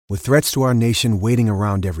With threats to our nation waiting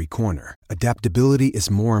around every corner, adaptability is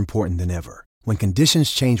more important than ever. When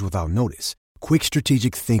conditions change without notice, quick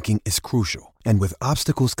strategic thinking is crucial. And with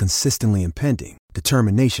obstacles consistently impending,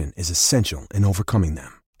 determination is essential in overcoming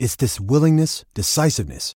them. It's this willingness,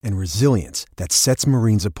 decisiveness, and resilience that sets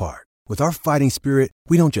Marines apart. With our fighting spirit,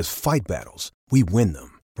 we don't just fight battles, we win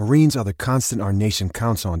them. Marines are the constant our nation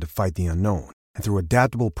counts on to fight the unknown. And through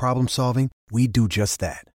adaptable problem solving, we do just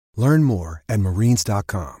that. Learn more at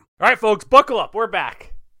marines.com. All right, folks, buckle up. We're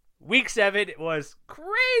back. Week 7 was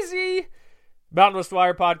crazy. Mountain West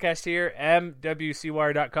Wire podcast here,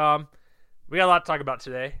 MWCWire.com. We got a lot to talk about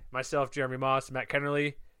today. Myself, Jeremy Moss, Matt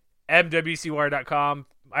Kennerly, MWCWire.com.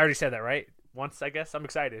 I already said that, right? Once, I guess. I'm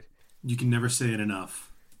excited. You can never say it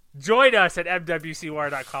enough. Join us at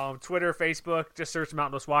MWCWire.com, Twitter, Facebook. Just search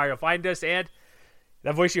Mountain West Wire. You'll find us. And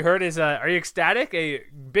that voice you heard is, are you ecstatic? A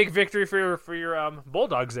big victory for your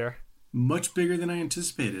Bulldogs there. Much bigger than I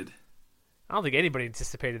anticipated. I don't think anybody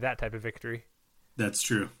anticipated that type of victory. That's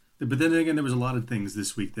true. But then again, there was a lot of things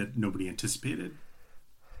this week that nobody anticipated.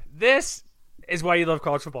 This is why you love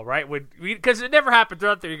college football, right? Because it never happened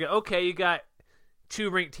throughout there. You go, okay, you got two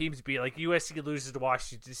ranked teams beat. Like USC loses to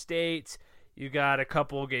Washington State. You got a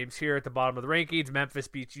couple games here at the bottom of the rankings. Memphis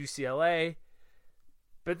beats UCLA.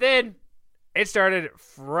 But then it started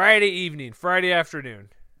Friday evening, Friday afternoon.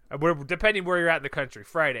 Depending where you're at in the country,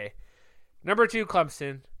 Friday. Number 2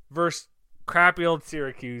 Clemson versus crappy old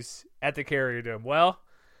Syracuse at the Carrier Dome. Well,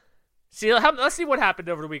 let's see what happened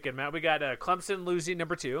over the weekend, Matt. We got Clemson losing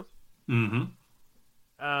number 2. Mm-hmm.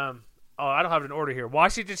 I don't have an order here.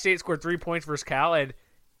 Washington State scored 3 points versus Cal, and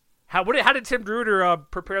how did Tim Gruder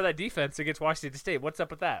prepare that defense against Washington State? What's up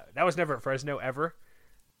with that? That was never at Fresno ever.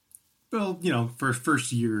 Well, for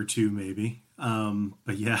first year or two maybe.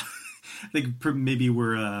 But yeah, I think maybe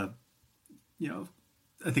we're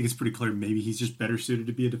I think it's pretty clear maybe he's just better suited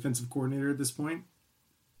to be a defensive coordinator at this point.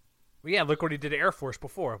 Well, yeah, look what he did at Air Force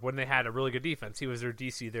before when they had a really good defense. He was their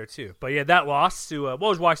DC there too. But yeah, that loss to what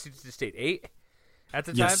was Washington State 8 at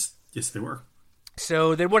the time? Yes, they were.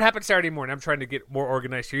 So then what happened Saturday morning? I'm trying to get more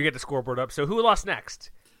organized here. You get the scoreboard up. So who lost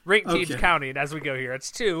next? Ranked teams counting as we go here.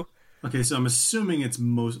 It's 2. Okay, so I'm assuming it's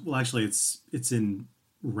it's in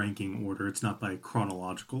ranking order. It's not by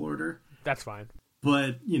chronological order. That's fine.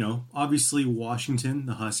 But, obviously Washington,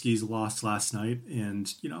 the Huskies lost last night,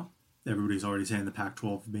 and, everybody's already saying the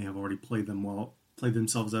Pac-12 may have already played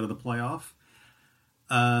themselves out of the playoff.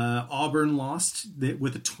 Auburn lost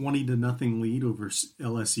with a 20-0 lead over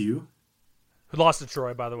LSU. Who lost to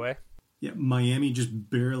Troy, by the way. Yeah, Miami just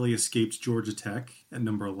barely escaped Georgia Tech at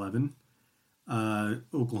number 11.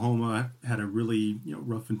 Oklahoma had a really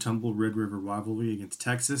rough and tumble Red River rivalry against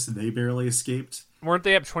Texas. They barely escaped. Weren't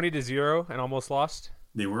they up 20-0 and almost lost?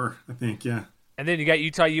 They were, I think, yeah. And then you got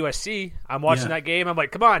Utah USC. I'm watching that game. I'm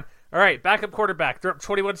like, come on. All right, backup quarterback. They're up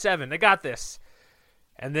 21-7. They got this.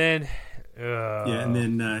 And then... and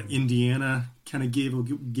then Indiana kind of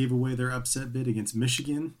gave away their upset bid against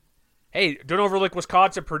Michigan. Hey, don't overlook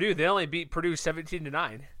Wisconsin, Purdue. They only beat Purdue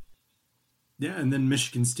 17-9. Yeah, and then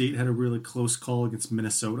Michigan State had a really close call against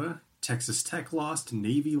Minnesota. Texas Tech lost.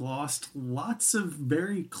 Navy lost. Lots of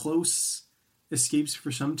very close escapes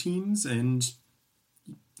for some teams and,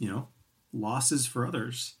 losses for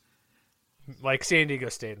others. Like San Diego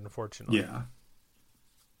State, unfortunately. Yeah.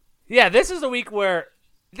 Yeah, this is the week where...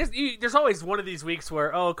 There's always one of these weeks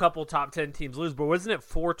where, a couple top 10 teams lose, but wasn't it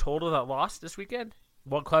 4 total that lost this weekend?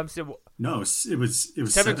 Well, Clemson... No, it was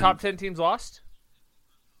 7 top 10 teams lost?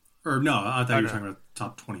 Or no, I thought you were talking about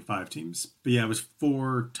top 25 teams. But yeah, it was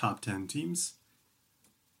 4 top 10 teams.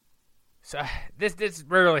 So this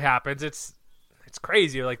rarely happens. It's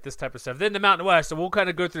crazy, like this type of stuff. Then the Mountain West, so we'll kind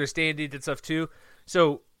of go through the standings and stuff too.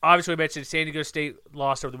 So obviously we mentioned San Diego State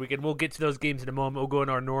lost over the weekend. We'll get to those games in a moment. We'll go in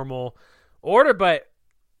our normal order, but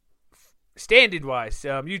standing-wise,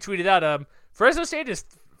 you tweeted out Fresno State is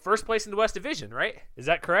first place in the West Division, right? Is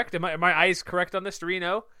that correct? Am my eyes correct on this?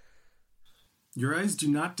 3-0? Your eyes do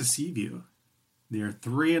not deceive you. They are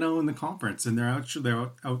 3-0 in the conference, and they're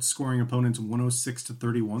outscoring opponents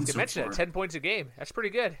 106-31 so mentioned far. That 10 points a game. That's pretty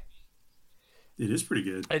good. It is pretty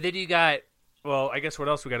good. And then you got, I guess what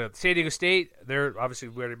else we got? San Diego State. They're obviously,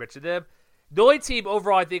 we already mentioned them. The only team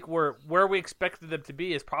overall I think where we expected them to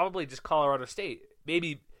be is probably just Colorado State.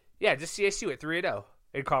 Maybe, just CSU at 3-0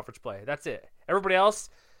 in conference play. That's it. Everybody else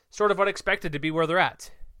sort of unexpected to be where they're at.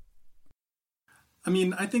 I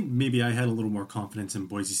mean, I think maybe I had a little more confidence in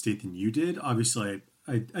Boise State than you did. Obviously,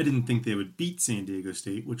 I didn't think they would beat San Diego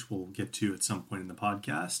State, which we'll get to at some point in the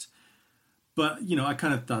podcast. But, I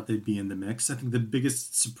kind of thought they'd be in the mix. I think the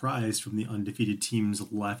biggest surprise from the undefeated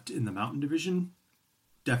teams left in the Mountain Division,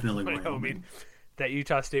 definitely Wyoming. that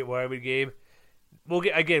Utah State Wyoming game. We'll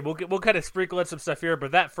kind of sprinkle in some stuff here,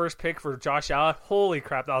 but that first pick for Josh Allen, holy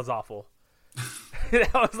crap, that was awful.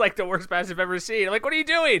 That was like the worst pass I've ever seen. I'm like, what are you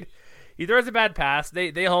doing? He throws a bad pass.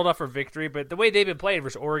 They hold up for victory, but the way they've been playing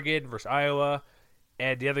versus Oregon, versus Iowa,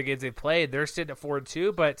 and the other games they played, they're sitting at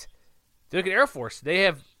 4-2. But look at Air Force.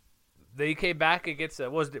 They came back against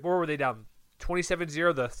where were they down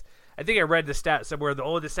 27-0? I think I read the stat somewhere.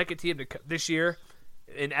 The second team this year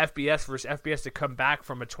in FBS versus FBS to come back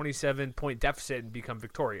from a 27-point deficit and become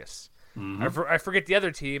victorious. Mm-hmm. I forget the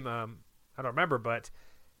other team. I don't remember, but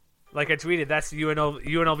like I tweeted, that's the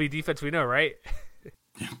UNLV defense we know, right?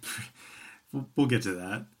 We'll get to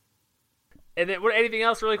that. And then anything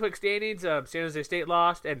else really quick standings? San Jose State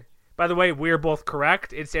lost. And by the way, we're both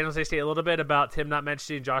correct in San Jose State a little bit about Tim not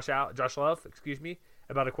mentioning Josh Love,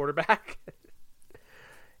 about a quarterback.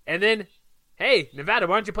 And then, hey, Nevada,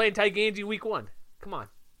 why aren't you playing tight games in week 1? Come on.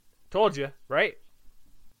 Told you, right?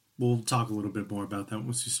 We'll talk a little bit more about that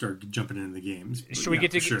once we start jumping into the games. Should we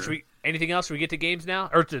get to anything else? Should we get to games now?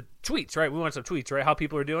 Or to tweets, right? We want some tweets, right? How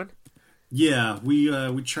people are doing? Yeah, we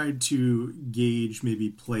tried to gauge, maybe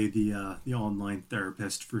play the online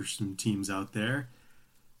therapist for some teams out there.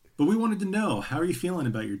 But we wanted to know, how are you feeling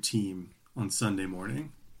about your team on Sunday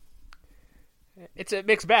morning? It's a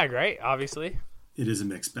mixed bag, right? Obviously. It is a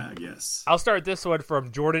mixed bag, yes. I'll start this one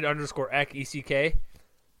from Jordan_ECK.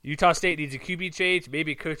 Utah State needs a QB change,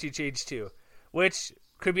 maybe a coaching change too, which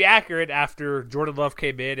could be accurate after Jordan Love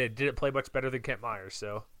came in and didn't play much better than Kent Myers.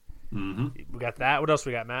 So we got that. What else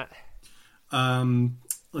we got, Matt?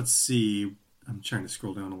 Let's see. I'm trying to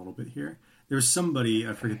scroll down a little bit here. There was somebody,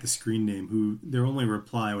 I forget the screen name, who their only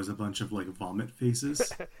reply was a bunch of like vomit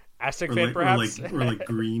faces. Aztec fan, perhaps? Or like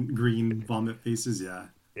green vomit faces, yeah.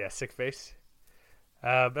 Yeah, sick face.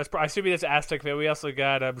 I assume that's Aztec fan. We also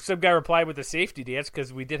got some guy replied with a safety dance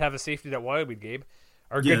because we did have a safety that Wyoming game.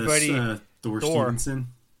 Our good buddy Thor Stevenson.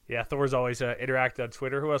 Yeah, Thor's always interactive on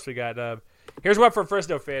Twitter. Who else we got? Here's one from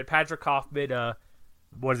Fresno fan, Patrick Hoffman.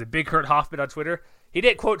 What is it, Big Kurt Hoffman on Twitter? He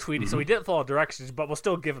didn't quote tweet, so he didn't follow directions, but we'll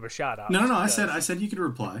still give him a shout out. No. I said you could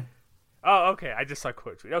reply. Oh, okay. I just saw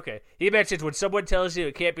quote tweet. Okay. He mentions when someone tells you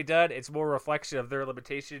it can't be done, it's more a reflection of their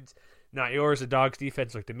limitations, not yours. The Dogs'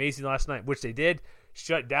 defense looked amazing last night, which they did.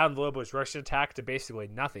 Shut down the Lobos' rushing attack to basically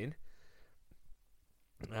nothing.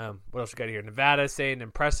 What else we got here? Nevada saying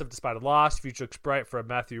impressive despite a loss. Future looks bright from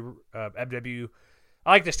Matthew MW.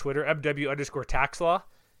 I like this Twitter, MW_tax law.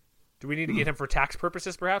 Do we need to get him for tax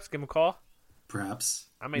purposes, perhaps? Give him a call? Perhaps.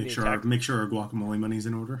 I may make sure our guacamole money's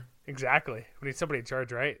in order. Exactly. We need somebody in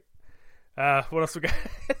charge, right? What else we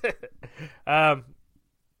got?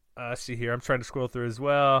 Let's see here. I'm trying to scroll through as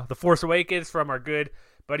well. The Force Awakens from our good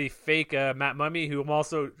buddy fake Matt Mummy, who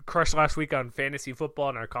also crushed last week on fantasy football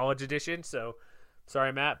in our college edition. So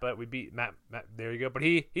sorry, Matt, but we beat Matt. There you go. But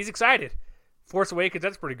he's excited. Force Awakens,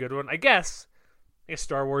 that's a pretty good one. I guess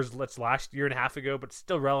Star Wars last year and a half ago, but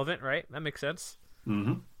still relevant, right? That makes sense.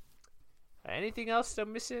 Mm-hmm. Anything else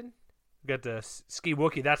I'm missing? We got the Ski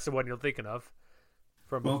Wookie. That's the one you're thinking of.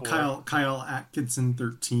 From well, before. Kyle Atkinson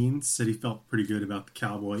 13 said he felt pretty good about the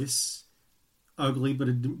Cowboys. Ugly, but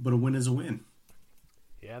a win is a win.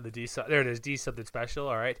 Yeah, the D. There it is. D something special.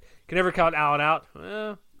 All right. Can never count Allen out.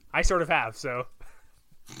 Well, I sort of have. So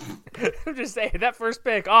I'm just saying that first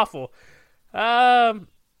pick awful.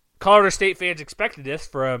 Colorado State fans expected this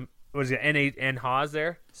from N8 Haas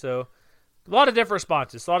there. So a lot of different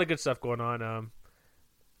responses. A lot of good stuff going on.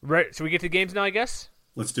 Right. So we get to the games now, I guess.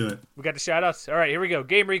 Let's do it. We got the shout-outs. All right, here we go.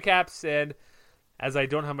 Game recaps, and as I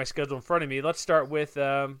don't have my schedule in front of me, let's start with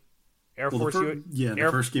Air Force. The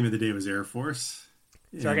first game of the day was Air Force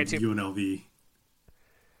and UNLV.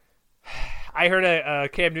 I heard a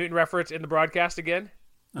Cam Newton reference in the broadcast again.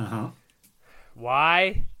 Uh-huh.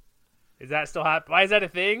 Why? Is that still happening? Why is that a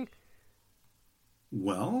thing?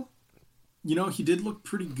 Well, he did look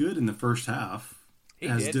pretty good in the first half,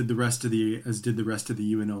 as did the rest of the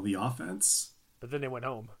UNLV offense. But then they went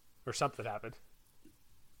home, or something happened.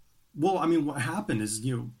 Well, I mean, what happened is,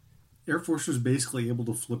 Air Force was basically able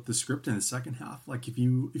to flip the script in the second half. Like, if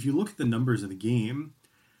you look at the numbers of the game,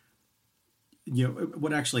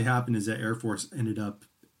 what actually happened is that Air Force ended up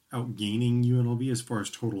outgaining UNLV as far as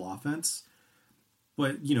total offense.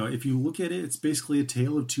 But, if you look at it, it's basically a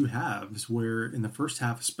tale of two halves, where in the first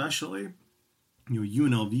half especially,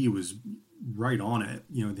 UNLV was right on it.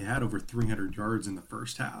 They had over 300 yards in the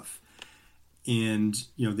first half. And,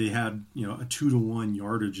 they had, a 2-to-1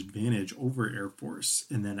 yardage advantage over Air Force.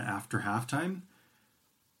 And then after halftime,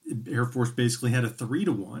 Air Force basically had a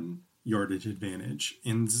 3-to-1 yardage advantage.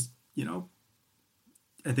 And,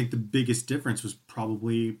 I think the biggest difference was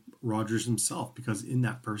probably Rodgers himself, because in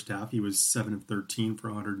that first half, he was 7 of 13 for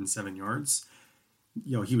 107 yards.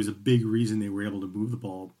 He was a big reason they were able to move the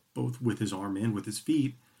ball both with his arm and with his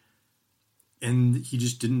feet. And he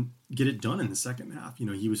just didn't get it done in the second half.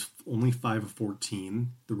 He was only 5 of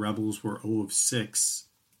 14. The Rebels were 0 of 6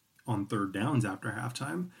 on third downs after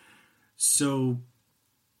halftime. So,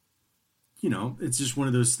 it's just one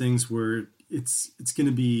of those things where it's going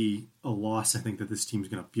to be a loss, I think, that this team's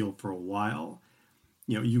going to feel for a while.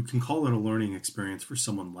 You can call it a learning experience for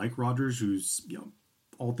someone like Rodgers, who's,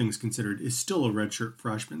 all things considered, is still a redshirt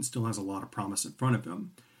freshman, still has a lot of promise in front of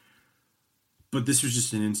him. But this was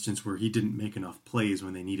just an instance where he didn't make enough plays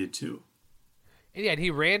when they needed to. And yeah, he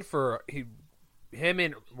ran for him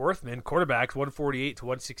and Worthman, quarterbacks, 148 to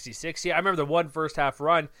 166. Yeah, I remember the one first half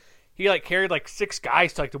run. He carried 6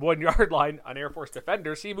 guys to the 1 yard line on Air Force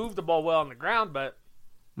defenders. He moved the ball well on the ground, but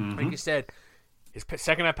like you said, his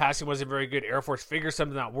second half passing wasn't very good. Air Force figured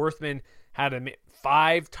something out. Worthman had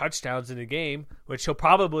 5 touchdowns in the game, which he'll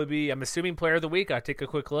probably be, I'm assuming, player of the week. I take a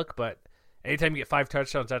quick look, but anytime you get 5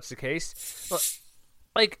 touchdowns, that's the case.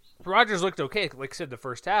 But, Rodgers looked okay, like I said, the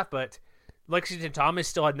first half, but Lexington Thomas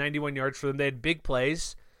still had 91 yards for them. They had big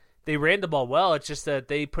plays. They ran the ball well. It's just that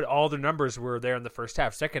they put all their numbers were there in the first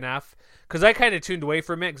half. Second half, because I kind of tuned away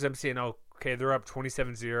from it because I'm saying, okay, they're up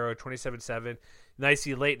 27-0, 27-7. And I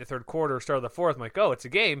see late in the third quarter, start of the fourth, I'm like, oh, it's a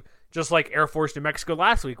game. Just like Air Force New Mexico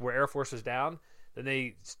last week, where Air Force was down. Then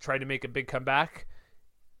they tried to make a big comeback.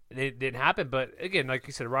 It didn't happen. But again, like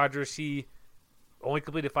you said, Rodgers, he only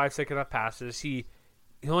completed 5 second-half passes. He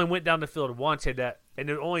only went down the field once. Had that, and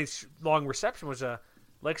the only long reception was a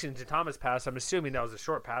Lexington Thomas pass. I'm assuming that was a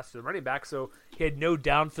short pass to the running back. So he had no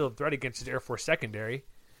downfield threat against his Air Force secondary.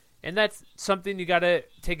 And that's something you got to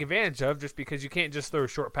take advantage of, just because you can't just throw a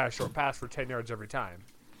short pass for 10 yards every time.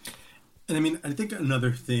 And I think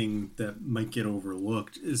another thing that might get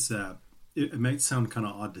overlooked is that it might sound kind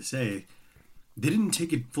of odd to say, they didn't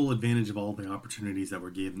take full advantage of all the opportunities that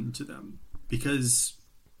were given to them. Because,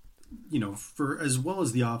 for as well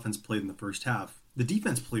as the offense played in the first half, the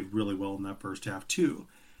defense played really well in that first half too.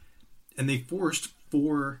 And they forced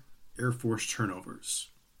 4 Air Force turnovers.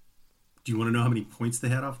 Do you want to know how many points they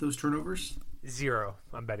had off those turnovers? 0,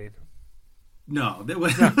 I'm betting. No,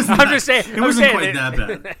 I'm just saying. It wasn't quite that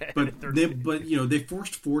bad. But they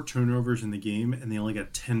forced 4 turnovers in the game, and they only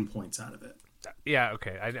got 10 points out of it. Yeah,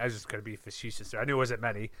 okay. I was just going to be facetious there. I knew it wasn't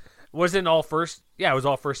many. Wasn't all first. Yeah, it was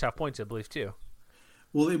all first half points, I believe, too.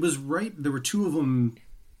 Well, it was right. There were 2 of them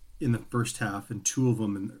in the first half, and 2 of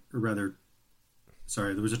them, there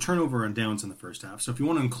was a turnover on downs in the first half. So if you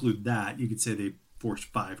want to include that, you could say they forced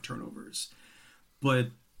 5 turnovers. But,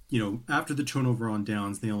 after the turnover on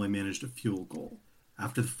downs, they only managed a field goal.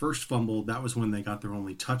 After the first fumble, that was when they got their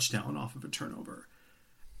only touchdown off of a turnover.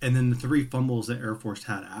 And then the 3 fumbles that Air Force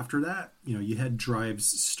had after that, you had drives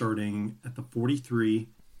starting at the 43,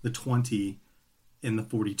 the 20, and the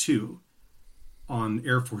 42 on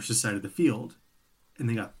Air Force's side of the field. And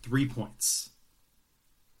they got 3 points.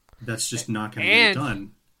 That's just not going to get it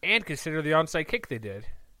done. And consider the onside kick they did.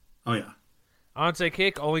 Oh, yeah. Onside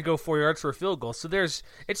kick, only go 4 yards for a field goal. So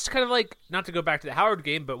it's kind of like, not to go back to the Howard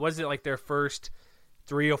game, but was it like their first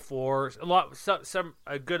 3 or 4?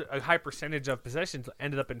 A high percentage of possessions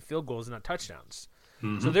ended up in field goals and not touchdowns.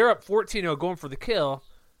 Mm-hmm. So they're up 14-0 going for the kill.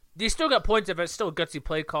 They still got points of it. It's still a gutsy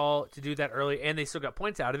play call to do that early, and they still got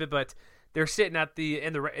points out of it. But they're sitting at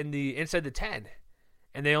in the inside the 10,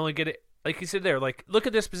 and they only get it. Like you said there, look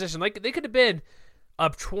at this position. They could have been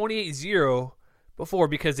up 28-0 before,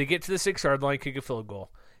 because they get to the 6-yard line, kick a field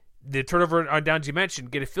goal. The turnover on downs you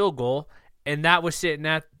mentioned, get a field goal, and that was sitting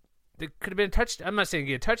at, it could have been a touchdown. I'm not saying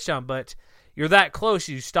get a touchdown, but you're that close.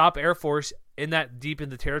 You stop Air Force in that deep in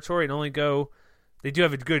the territory and only go, they do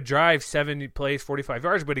have a good drive, 7 plays, 45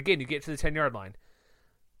 yards, but again, you get to the 10-yard line.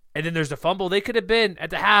 And then there's a fumble. They could have been,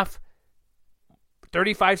 at the half,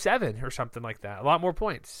 35-7 or something like that. A lot more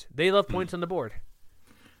points. They love points on the board.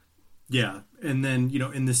 Yeah, and then,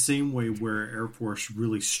 in the same way where Air Force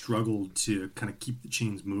really struggled to kind of keep the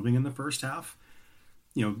chains moving in the first half,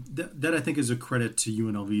 that I think is a credit to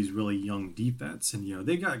UNLV's really young defense. And,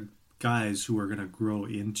 they got guys who are going to grow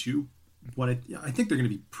into what I think they're going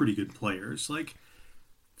to be pretty good players. Like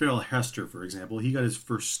Farrell Hester, for example, he got his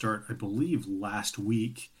first start, I believe, last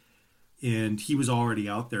week. And he was already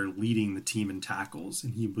out there leading the team in tackles.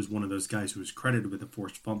 And he was one of those guys who was credited with a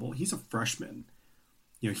forced fumble. He's a freshman.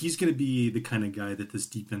 He's going to be the kind of guy that this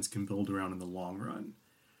defense can build around in the long run.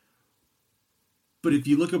 But if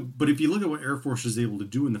you look at what Air Force was able to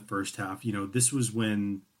do in the first half, this was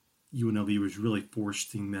when UNLV was really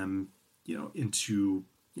forcing them, into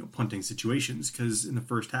punting situations, because in the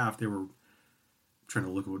first half they were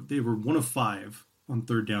they were 1 of 5 on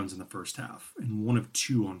third downs in the first half and 1 of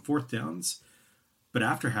 2 on fourth downs. But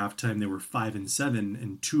after halftime they were 5 and 7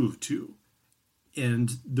 and 2 of 2.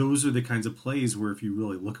 And those are the kinds of plays where, if you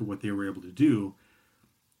really look at what they were able to do,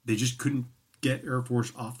 they just couldn't get Air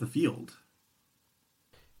Force off the field.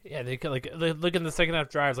 Yeah, they could look in the second half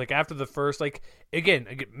drives, like after the first, again,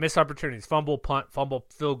 missed opportunities, fumble, punt, fumble,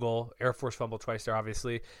 field goal. Air Force fumbled twice there,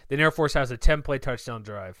 obviously. Then Air Force has a 10-play touchdown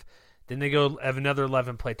drive. Then they go have another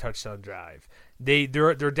 11-play touchdown drive.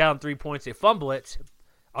 They're down 3 points. They fumble it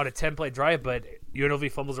on a 10-play drive, but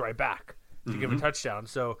UNLV fumbles it right back to give a touchdown.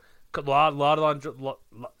 So a lot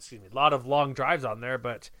of long drives on there,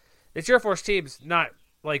 but this Air Force team's not.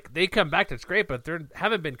 They come back, that's great, but they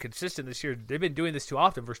haven't been consistent this year. They've been doing this too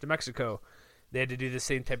often versus New Mexico. They had to do the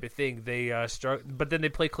same type of thing. They but then they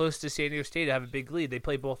play close to San Diego State to have a big lead. They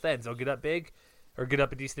play both ends. They'll get up big or get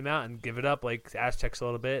up a decent amount and give it up, like Aztecs a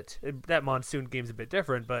little bit. That Monsoon game's a bit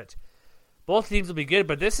different, but both teams will be good.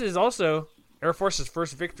 But this is also Air Force's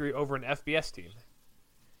first victory over an FBS team.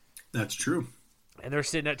 That's true. And they're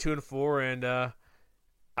sitting at 2-4, and I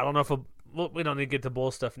don't know if we don't need to get to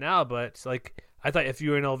bowl stuff now, but I thought if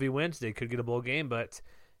UNLV wins, they could get a bowl game, but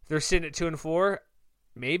if they're sitting at 2-4,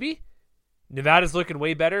 maybe. Nevada's looking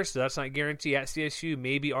way better, so that's not guaranteed. At CSU,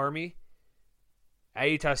 maybe Army.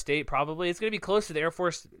 At Utah State, probably. It's going to be close to the Air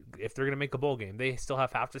Force if they're going to make a bowl game. They still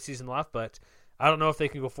have half the season left, but I don't know if they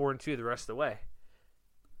can go 4-2 the rest of the way.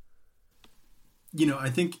 I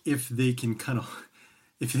think if they can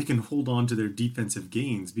hold on to their defensive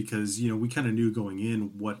gains, because, we kind of knew going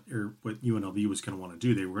in what UNLV was going to want to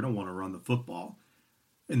do. They were going to want to run the football.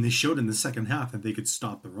 And they showed in the second half that they could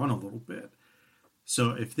stop the run a little bit.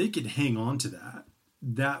 So if they could hang on to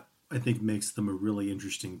that I think makes them a really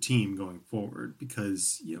interesting team going forward,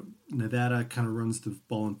 because, Nevada kind of runs the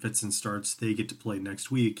ball in fits and starts. They get to play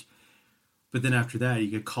next week. But then after that, you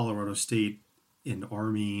get Colorado State and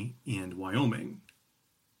Army and Wyoming.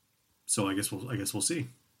 So I guess we'll see.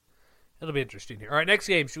 It'll be interesting here. All right, next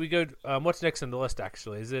game. Should we go? What's next on the list?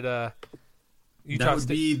 Actually, is it Utah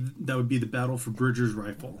State? That would be the battle for Bridger's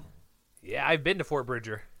rifle. Yeah, I've been to Fort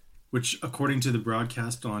Bridger. Which, according to the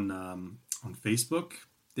broadcast on Facebook,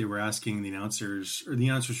 they were asking the announcers were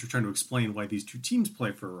trying to explain why these two teams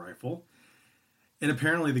play for a rifle, and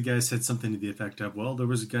apparently the guy said something to the effect of, "Well, there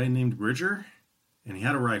was a guy named Bridger, and he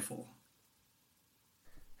had a rifle."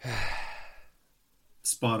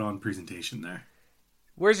 Spot on presentation there.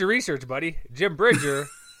 Where's your research, buddy? Jim Bridger,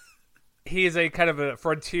 he is a kind of a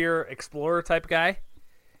frontier explorer type guy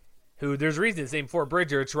who, there's a reason it's named Fort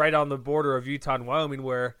Bridger. It's right on the border of Utah and Wyoming,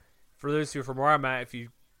 where, for those who are from where I'm at,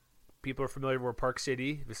 people are familiar with Park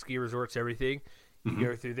City, the ski resorts, everything, you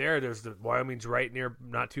go through there. There's Wyoming's right near,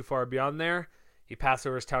 not too far beyond there. You pass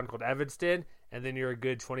over this town called Evanston, and then you're a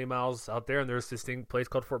good 20 miles out there, and there's this place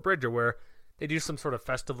called Fort Bridger where they do some sort of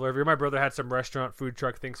festival every year. My brother had some restaurant food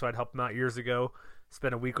truck thing, so I'd help him out years ago.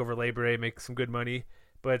 Spent a week over Labor Day, make some good money.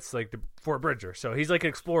 But it's like the Fort Bridger. So he's like an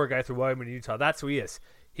explorer guy through Wyoming and Utah. That's who he is.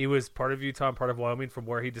 He was part of Utah and part of Wyoming from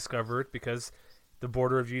where he discovered, because the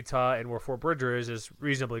border of Utah and where Fort Bridger is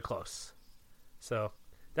reasonably close. So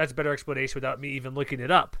that's a better explanation without me even looking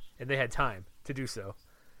it up, and they had time to do so.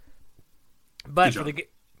 But for the game,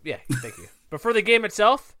 yeah, thank you. But for the game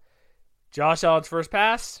itself, Josh Allen's first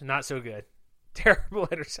pass, not so good. Terrible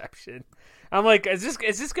interception. I'm like, is this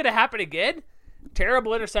going to happen again?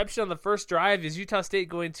 Terrible interception on the first drive. Is Utah State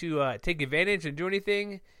going to take advantage and do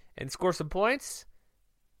anything and score some points?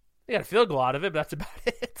 They got a field goal out of it, but that's about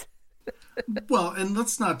it. Well, and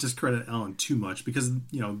let's not discredit Allen too much, because,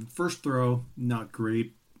 the first throw, not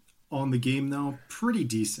great. On the game, though, pretty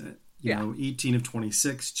decent. You know, 18 of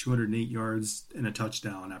 26, 208 yards, and a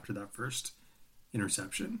touchdown after that first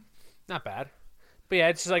interception. Not bad. But yeah,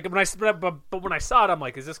 it's just like when I saw it, I'm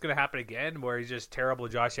like, is this going to happen again? Where he's just terrible,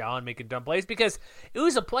 Josh Allen making dumb plays? Because it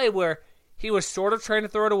was a play where he was sort of trying to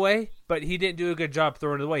throw it away, but he didn't do a good job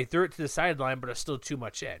throwing it away. He threw it to the sideline, but it's still too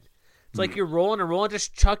much in. It's like you're rolling and rolling,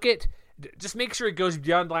 just chuck it. Just make sure it goes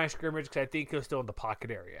beyond line of scrimmage, because I think he'll still in the pocket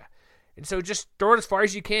area. And so just throw it as far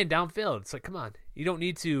as you can downfield. It's like, come on, you don't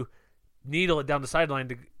need to needle it down the sideline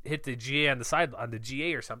to hit the GA on the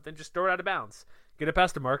GA or something. Just throw it out of bounds. Get it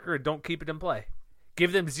past the marker and don't keep it in play.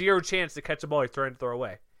 Give them zero chance to catch a ball you're trying to throw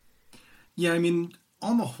away. Yeah, I mean,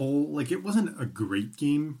 on the whole, it wasn't a great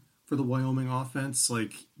game for the Wyoming offense.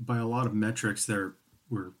 By a lot of metrics, there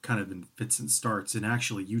were kind of in fits and starts. And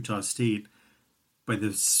actually, Utah State, by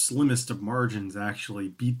the slimmest of margins, actually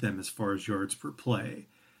beat them as far as yards per play.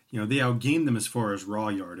 They outgained them as far as raw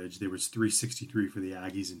yardage. There was 363 for the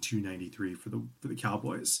Aggies and 293 for the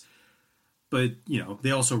Cowboys. But,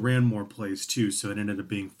 they also ran more plays too, so it ended up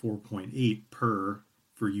being 4.8 per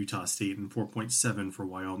for Utah State and 4.7 for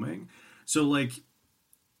Wyoming. So, they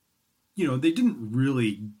didn't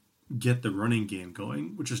really get the running game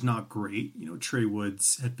going, which is not great. Trey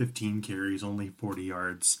Woods had 15 carries, only 40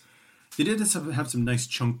 yards. They did have some nice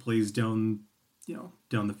chunk plays down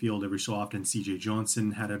the field every so often. CJ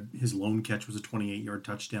Johnson had his lone catch was a 28-yard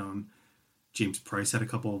touchdown. James Price had a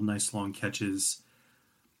couple of nice long catches.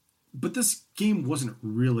 But this game wasn't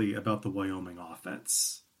really about the Wyoming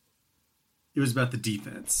offense. It was about the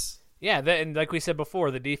defense. Yeah, and like we said before,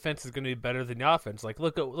 the defense is going to be better than the offense. Like,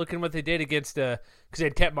 look at what they did against because they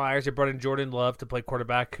had Kent Myers. They brought in Jordan Love to play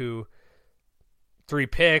quarterback, who 3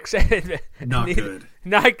 picks. Not good.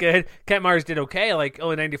 Not good. Kent Myers did okay,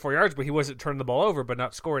 only 94 yards, but he wasn't turning the ball over, but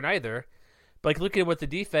not scoring either. But looking at what the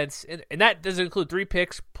defense, and that doesn't include 3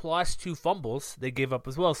 picks plus 2 fumbles they gave up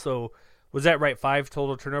as well. So was that right? 5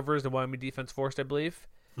 total turnovers the Wyoming defense forced, I believe.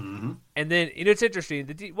 Mm-hmm. And then it's interesting.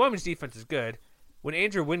 Wyoming's defense is good. When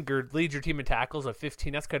Andrew Wingard leads your team in tackles at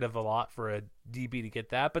 15, that's kind of a lot for a DB to get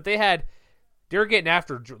that. But they were getting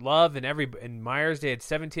after Love and Myers. They had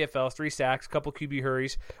 7 TFLs, 3 sacks, a couple QB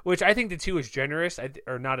hurries, which I think the 2 is generous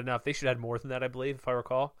or not enough. They should have more than that, I believe, if I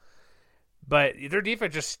recall. But their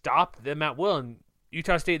defense just stopped them at will. And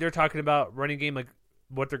Utah State, they're talking about running game, like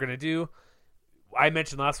what they're going to do. I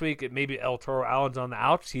mentioned last week maybe El Toro Allen's on the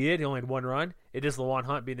outs. He only had 1 run. It is Lawan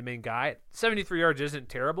Hunt being the main guy. 73 yards isn't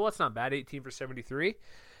terrible. It's not bad, 18 for 73.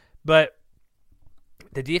 But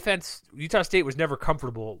the defense, Utah State was never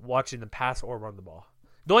comfortable watching them pass or run the ball.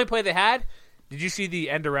 The only play they had, did you see the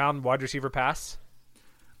end-around wide receiver pass?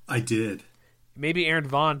 I did. Maybe Aaron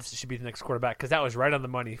Vaughn should be the next quarterback because that was right on the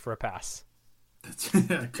money for a pass.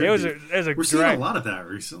 It was We're seeing a lot of that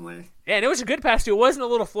recently. Yeah, and it was a good pass too. It wasn't a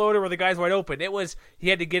little floater where the guy's wide open. He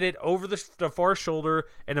had to get it over the far shoulder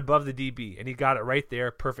and above the DB, and he got it right there.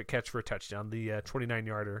 Perfect catch for a touchdown. The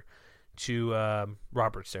 29-yarder to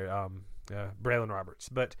Roberts there, Braylon Roberts.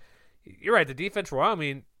 But you're right. The defense for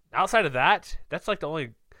Wyoming, outside of that, that's the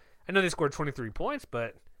only. I know they scored 23 points,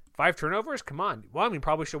 but 5 turnovers. Come on, Wyoming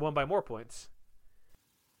probably should have won by more points.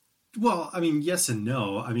 Well, yes and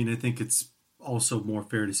no. I think it's also more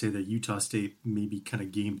fair to say that Utah State maybe kind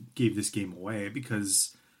of gave this game away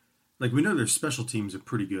because, we know their special teams are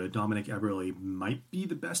pretty good. Dominic Eberle might be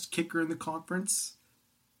the best kicker in the conference.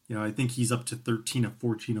 I think he's up to 13 of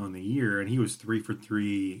 14 on the year, and he was 3 for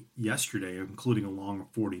 3 yesterday, including a long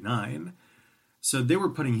 49. So they were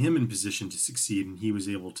putting him in position to succeed, and he was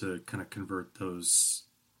able to kind of convert those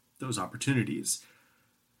opportunities.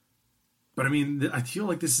 But I feel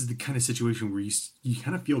like this is the kind of situation where you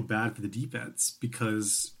kind of feel bad for the defense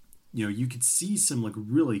because, you could see some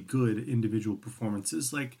really good individual performances.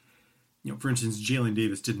 For instance, Jalen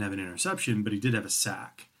Davis didn't have an interception, but he did have a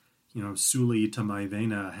sack. Suli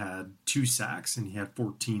Tamaivena had 2 sacks and he had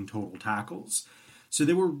 14 total tackles. So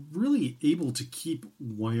they were really able to keep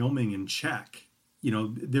Wyoming in check.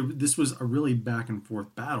 This was a really back and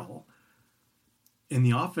forth battle. And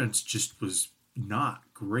the offense just was not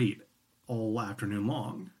great all afternoon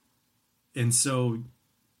long. And so,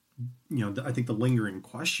 I think the lingering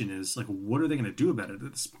question is, what are they going to do about it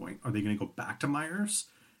at this point? Are they going to go back to Myers?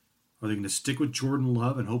 Are they going to stick with Jordan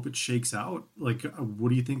Love and hope it shakes out? What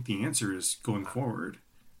do you think the answer is going forward?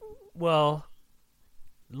 Well,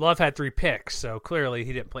 Love had 3 picks, so clearly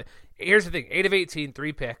he didn't play. Here's the thing, 8 of 18,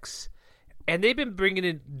 3 picks. And they've been bringing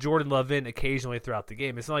in Jordan Love in occasionally throughout the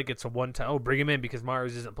game. It's not like it's a one-time, bring him in because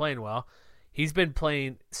Myers isn't playing well. He's been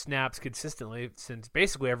playing snaps consistently since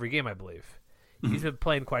basically every game, I believe. Mm-hmm. He's been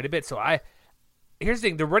playing quite a bit. So here's the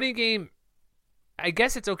thing. The running game, I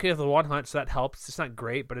guess it's okay with Lawan Hunt, so that helps. It's not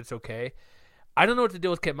great, but it's okay. I don't know what to do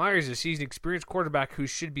with Kent Myers. He's an experienced quarterback who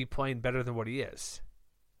should be playing better than what he is.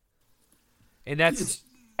 And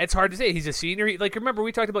it's hard to say. He's a senior. Remember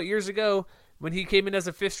we talked about years ago when he came in as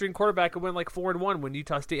a 5th-string quarterback and went 4-1 when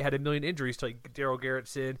Utah State had a million injuries to Darrell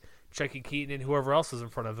Garrettson, Chucky Keaton, and whoever else was in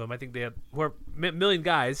front of him. I think they had a million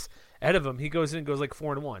guys ahead of him. He goes in and goes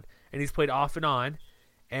 4-1, and he's played off and on.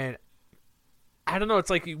 And I don't know.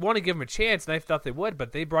 It's you want to give him a chance, and I thought they would,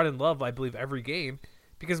 but they brought in Love, I believe, every game.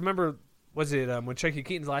 Because remember, was it when Chucky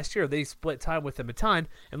Keaton's last year, they split time with him a ton.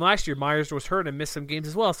 And last year, Myers was hurt and missed some games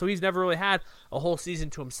as well, so he's never really had a whole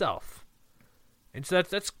season to himself. And so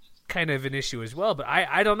that's kind of an issue as well. But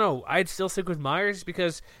I don't know. I'd still stick with Myers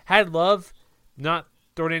because had Love not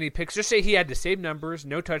thrown any picks, just say he had the same numbers,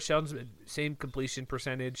 no touchdowns, same completion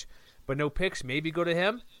percentage, but no picks, maybe go to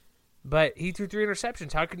him. But he threw 3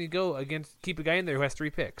 interceptions. How can you go keep a guy in there who has 3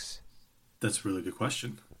 picks? That's a really good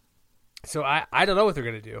question. So I don't know what they're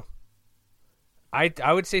going to do.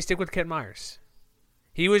 I would say stick with Kent Myers.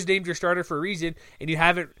 He was named your starter for a reason, and you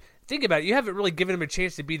haven't – think about it. You haven't really given him a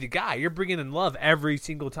chance to be the guy. You're bringing in Love every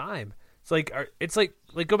single time. It's like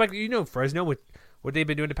go back – Fresno with what they've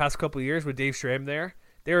been doing the past couple of years with Dave Schramm there.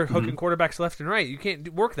 They're hooking quarterbacks left and right. You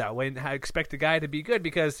can't work that way and expect the guy to be good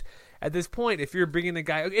because at this point, if you're bringing the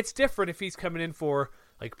guy – it's different if he's coming in for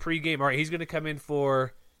like pregame. All right, he's going to come in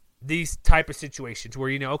for these type of situations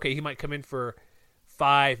where, okay, he might come in for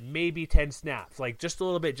 5, maybe 10 snaps, like just a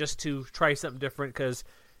little bit just to try something different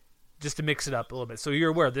just to mix it up a little bit. So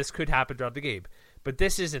you're aware this could happen throughout the game. But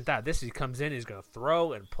this isn't that. This he comes in, he's going to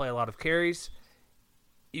throw and play a lot of carries.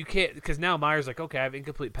 You can't, because now Myers like, okay, I have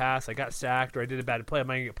incomplete pass, I got sacked, or I did a bad play, I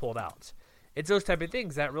might get pulled out. It's those type of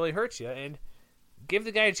things that really hurt you. And give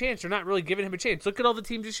the guy a chance. They're not really giving him a chance. Look at all the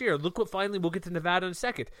teams this year. Look what finally, we'll get to Nevada in a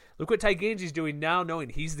second. Look what Ty Ganji's doing now, knowing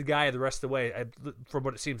he's the guy the rest of the way, from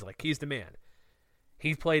what it seems like. He's the man.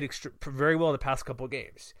 He's played very well the past couple of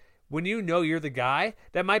games. When you know you're the guy,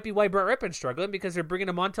 that might be why Brett Rippon's struggling, because they're bringing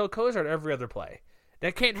a Montel Cozart every other play.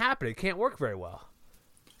 That can't happen. It can't work very well.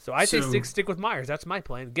 So I say stick with Myers. That's my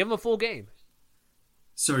plan. Give him a full game.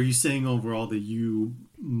 So are you saying overall that you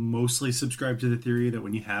mostly subscribe to the theory that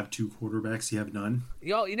when you have 2 quarterbacks, you have none?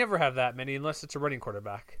 You never have that many unless it's a running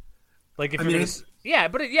quarterback. Like if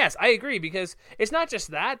yes, I agree, because it's not just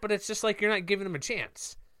that, but it's just like you're not giving him a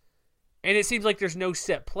chance. And it seems like there's no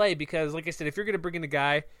set play because, like I said, if you're going to bring in a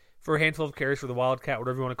guy for a handful of carries for the Wildcat,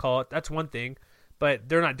 whatever you want to call it, that's one thing. But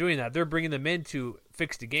they're not doing that. They're bringing them in to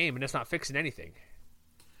fix the game, and it's not fixing anything.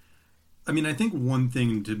 I mean, I think one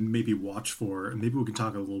thing to maybe watch for, and maybe we can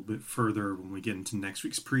talk a little bit further when we get into next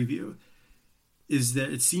week's preview, is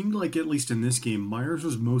that it seemed like, at least in this game, Myers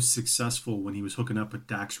was most successful when he was hooking up with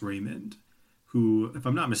Dax Raymond, who, if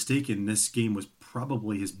I'm not mistaken, this game was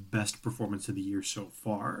probably his best performance of the year so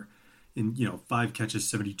far. And, 5 catches,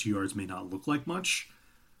 72 yards may not look like much,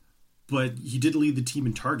 but he did lead the team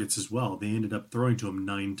in targets as well. They ended up throwing to him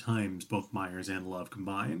 9 times, both Myers and Love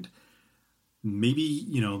combined. Maybe,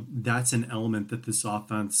 that's an element that this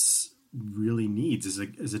offense really needs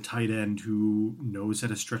as a tight end who knows how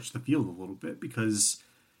to stretch the field a little bit, because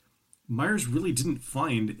Myers really didn't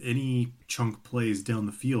find any chunk plays down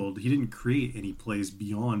the field. He didn't create any plays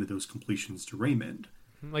beyond those completions to Raymond.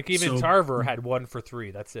 Like even Tarver had 1 for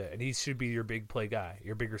 3. That's it. And he should be your big play guy,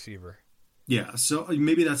 your big receiver. Yeah, so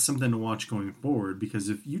maybe that's something to watch going forward, because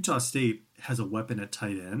if Utah State has a weapon at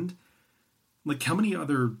tight end, like how many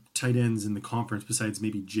other tight ends in the conference besides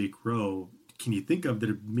maybe Jake Rowe can you think of that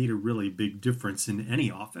have made a really big difference in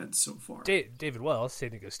any offense so far? David Wells,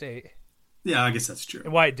 San Diego State. Yeah, I guess that's true.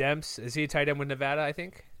 And Wyatt Demps, is he a tight end with Nevada, I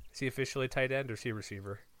think? Is he officially a tight end or is he a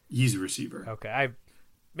receiver? He's a receiver. Okay,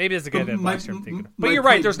 maybe it's a guy that last year I'm thinking of. But you're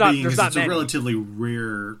right, there's not it's many. A relatively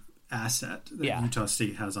rare asset that Utah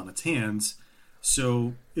State has on its hands.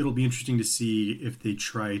 So it'll be interesting to see if they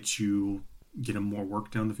try to get him more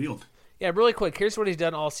work down the field. Yeah, really quick, here's what he's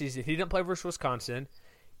done all season. He didn't play versus Wisconsin.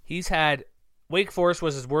 He's had Wake Forest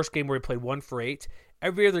was his worst game where he played 1 for 8.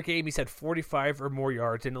 Every other game he's had 45 or more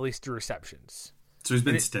yards and at least 2 receptions. So he's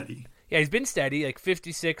been steady. Yeah, he's been steady, like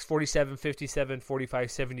 56, 47, 57,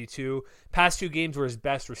 45, 72. Past 2 games were his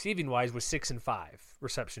best receiving-wise was 6 and 5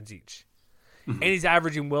 receptions each. Mm-hmm. And he's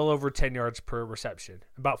averaging well over 10 yards per reception.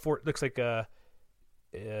 About 4, looks like a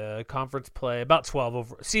conference play, about 12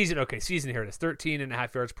 over season. Okay, season here it is,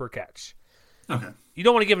 13.5 yards per catch. Okay. You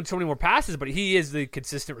don't want to give him so many more passes, but he is the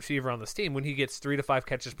consistent receiver on this team. When he gets 3 to 5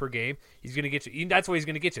 catches per game, he's going to get you. That's what he's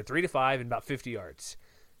going to get you, 3 to 5 and about 50 yards.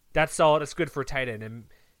 That's solid. That's good for a tight end. And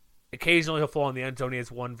occasionally he'll fall in the end zone. He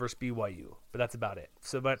has 1 versus BYU, but that's about it.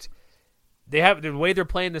 So, but they have the way they're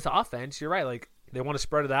playing this offense. You're right. Like they want to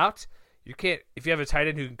spread it out. You can't if you have a tight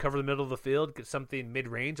end who can cover the middle of the field, get something mid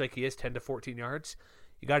range like he is, 10 to 14 yards.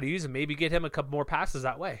 You got to use him. Maybe get him a couple more passes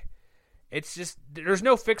that way. It's just there's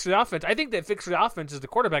no fix for the offense. I think that fix for the offense is the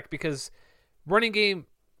quarterback because running game,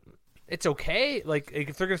 it's okay. Like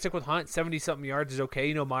if they're going to stick with Hunt, 70-something yards is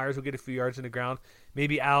okay. Myers will get a few yards in the ground.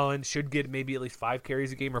 Maybe Allen should get maybe at least 5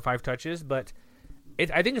 carries a game or 5 touches. But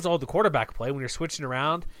I think it's all the quarterback play when you're switching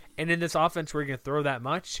around. And in this offense where you're going to throw that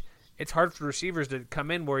much, it's hard for receivers to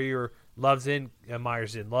come in where you're Love's in,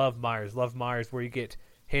 Myers in, Love Myers, where you get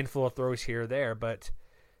a handful of throws here or there. But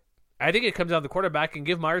I think it comes down to the quarterback and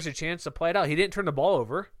give Myers a chance to play it out. He didn't turn the ball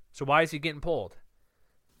over, so why is he getting pulled?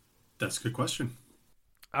 That's a good question.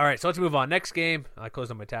 All right, so let's move on. Next game. I closed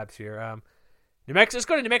on my tabs here. Let's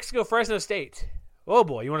go to New Mexico, Fresno State. Oh,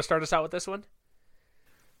 boy. You want to start us out with this one?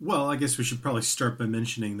 Well, I guess we should probably start by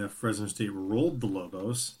mentioning that Fresno State rolled the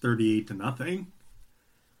Lobos 38-0.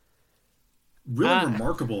 Really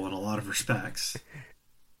remarkable in a lot of respects.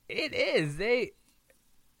 It is. They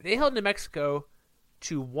held New Mexico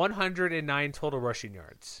to 109 total rushing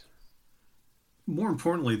yards. More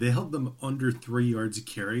importantly, they held them under 3 yards a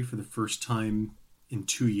carry for the first time in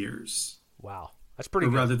 2 years. Wow. That's pretty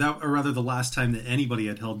good. Rather, the last time that anybody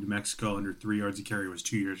had held New Mexico under 3 yards a carry was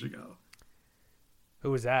 2 years ago.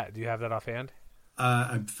 Who was that? Do you have that offhand?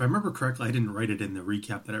 If I remember correctly, I didn't write it in the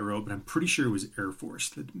recap that I wrote, but I'm pretty sure it was Air Force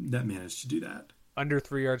that managed to do that. Under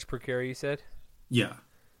 3 yards per carry, you said? Yeah.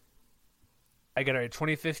 I got it right.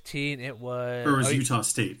 2015, it was... Or it was Utah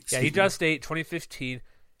State. Yeah, Utah State, 2015,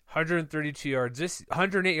 132 yards. This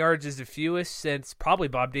 108 yards is the fewest since probably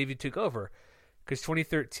Bob Davie took over. Because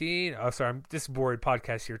 2013... Oh, sorry, I'm this bored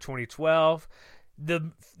podcast here. 2012.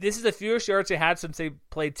 This is the fewest yards they had since they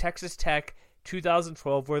played Texas Tech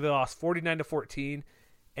 2012, where they lost 49-14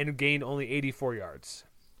 and gained only 84 yards.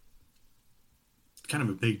 Kind of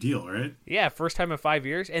a big deal, right? Yeah, first time in 5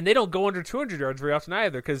 years. And they don't go under 200 yards very often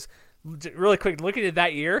either, because really quick, looking at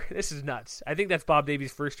that year, this is nuts. I think that's Bob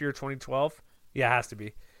Davie's first year, 2012. Yeah, it has to be.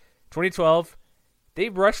 2012, they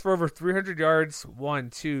rushed for over 300 yards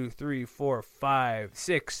 1, 2, 3, 4, 5,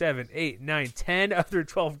 6, 7, 8, 9, 10 of their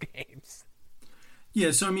 12 games.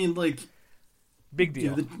 Yeah, so I mean, like... Big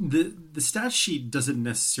deal. You know, the stat sheet doesn't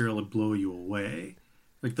necessarily blow you away.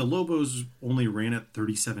 Like, the Lobos only ran it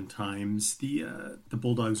 37 times. The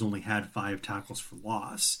Bulldogs only had 5 tackles for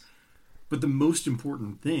loss. But the most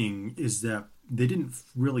important thing is that they didn't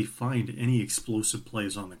really find any explosive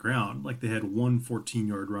plays on the ground. Like, they had one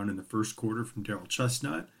 14-yard run in the first quarter from Darrell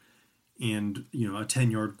Chestnut and, you know, a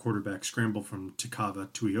 10-yard quarterback scramble from Takava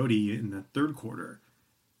Tuioti in the third quarter.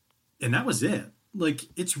 And that was it. Like,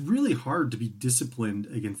 it's really hard to be disciplined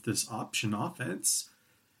against this option offense.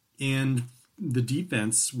 And the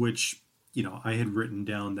defense, which, you know, I had written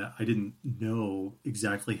down that I didn't know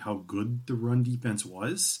exactly how good the run defense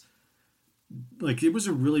was. Like, it was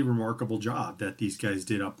a really remarkable job that these guys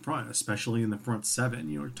did up front, especially in the front seven.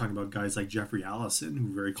 You know, we're talking about guys like Jeffrey Allison,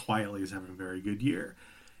 who very quietly is having a very good year.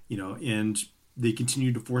 You know, and they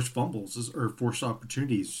continued to force fumbles or force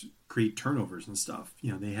opportunities, create turnovers and stuff.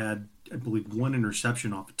 You know, they had, I believe, one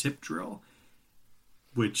interception off a tip drill,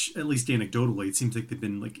 which, at least anecdotally, it seems like they've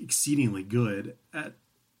been like exceedingly good at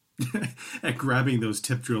at grabbing those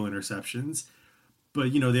tip drill interceptions.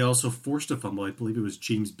 But, you know, they also forced a fumble. I believe it was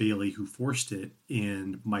James Bailey who forced it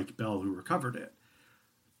and Mike Bell who recovered it.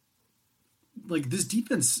 Like, this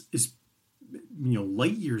defense is, you know,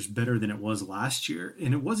 light years better than it was last year.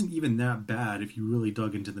 And it wasn't even that bad if you really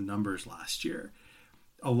dug into the numbers last year.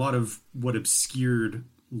 A lot of what obscured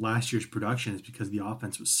last year's production is because the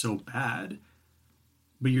offense was so bad.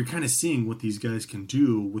 But you're kind of seeing what these guys can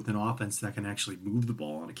do with an offense that can actually move the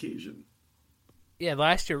ball on occasion. Yeah,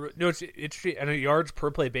 last year, no, it's interesting. On a yards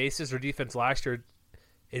per play basis, their defense last year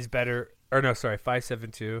is better. Or no, sorry,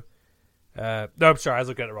 5.72. No, I'm sorry, I was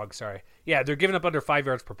looking at it wrong. Sorry. Yeah, they're giving up under 5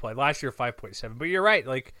 yards per play. Last year, 5.7. But you're right.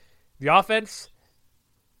 Like, the offense,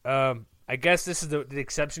 I guess this is the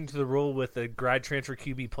exception to the rule with the grad transfer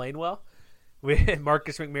QB playing well. With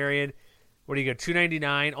Marcus McMaryion, what do you go,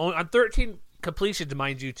 299? On 13 completions,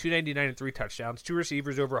 mind you, 299 and 3 touchdowns. 2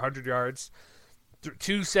 receivers over 100 yards.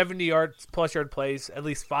 2 70-yard plus yard plays, at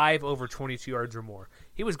least 5 over 22 yards or more.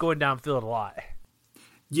 He was going downfield a lot.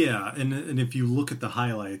 Yeah, and if you look at the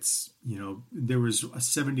highlights, you know, there was a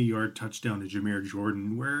 70-yard touchdown to Jameer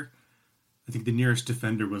Jordan where I think the nearest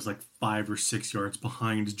defender was like 5 or 6 yards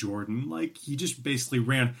behind Jordan. Like, he just basically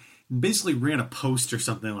ran a post or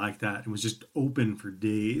something like that and was just open for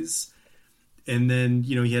days. And then,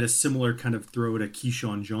 you know, he had a similar kind of throw to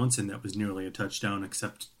Keyshawn Johnson that was nearly a touchdown,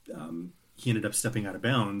 except he ended up stepping out of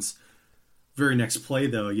bounds. Very next play,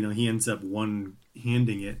 though, you know, he ends up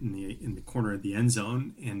one-handing it in the corner of the end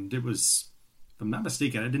zone, and it was, if I'm not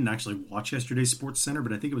mistaken, I didn't actually watch yesterday's Sports Center,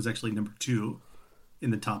 but I think it was actually number 2 in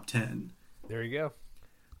the top 10. There you go.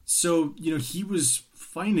 So, you know, he was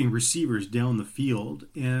finding receivers down the field,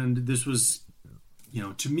 and this was, you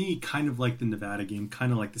know, to me, kind of like the Nevada game,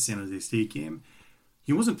 kind of like the San Jose State game.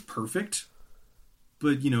 He wasn't perfect,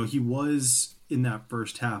 but, you know, he was in that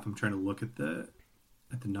first half. I'm trying to look at the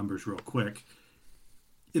numbers real quick.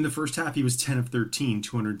 In the first half, he was 10 of 13,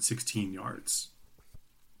 216 yards.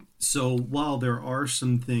 So while there are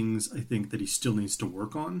some things I think that he still needs to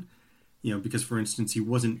work on, you know, because, for instance, he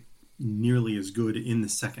wasn't nearly as good in the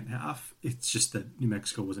second half. It's just that New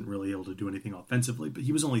Mexico wasn't really able to do anything offensively, but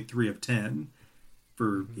he was only 3 of 10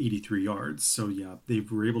 for 83 yards. So, yeah, they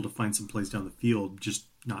were able to find some plays down the field, just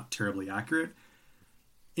not terribly accurate.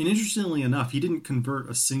 And interestingly enough, he didn't convert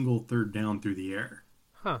a single third down through the air.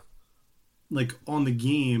 Huh. Like, on the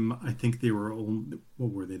game, I think they were,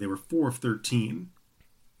 what were they? They were 4 of 13,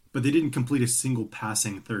 but they didn't complete a single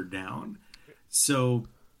passing third down. So,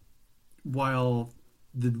 while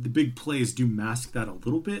the big plays do mask that a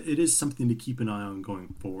little bit. It is something to keep an eye on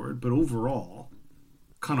going forward. But overall,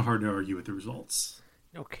 kind of hard to argue with the results.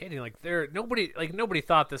 No kidding. Like nobody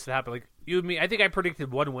thought this would happen. Like you and me, I think I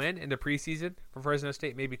predicted 1 win in the preseason for Fresno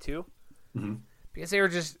State, maybe 2, because they're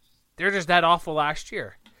just that awful last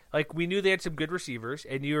year. Like we knew they had some good receivers,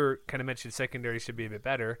 and you were kind of mentioned secondary should be a bit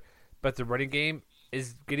better, but the running game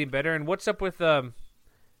is getting better. And what's up with Oh,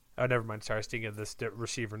 never mind. Sorry, I was thinking of this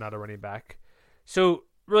receiver, not a running back. So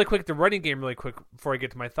really quick, the running game, really quick before I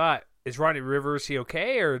get to my thought, is Ronnie Rivers he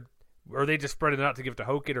okay, or are they just spreading it out to give to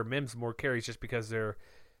Hokett or Mims more carries just because they're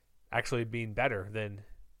actually being better than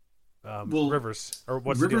Rivers? Or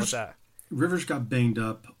what's the deal with that? Rivers got banged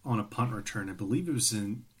up on a punt return. I believe it was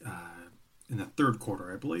in the third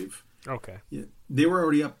quarter, I believe. Okay. Yeah, they were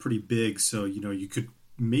already up pretty big, so you could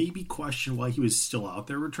maybe question why he was still out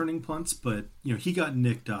there returning punts, but he got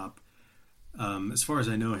nicked up. As far as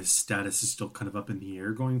I know, his status is still kind of up in the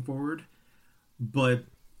air going forward. But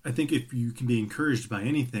I think if you can be encouraged by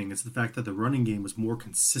anything, it's the fact that the running game was more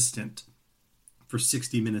consistent for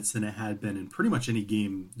 60 minutes than it had been in pretty much any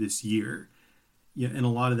game this year. Yeah, and a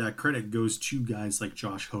lot of that credit goes to guys like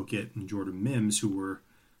Josh Hokett and Jordan Mims, who were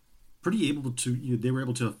pretty able to, they were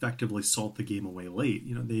able to effectively salt the game away late.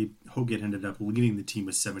 Hokett ended up leading the team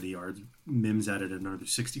with 70 yards. Mims added another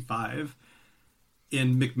 65.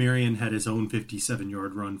 And McMaryion had his own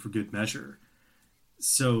 57-yard run for good measure.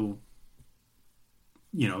 So,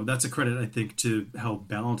 that's a credit, I think, to how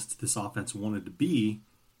balanced this offense wanted to be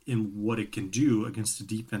in what it can do against a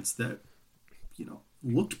defense that,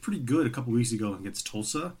 looked pretty good a couple weeks ago against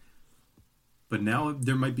Tulsa. But now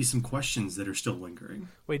there might be some questions that are still lingering.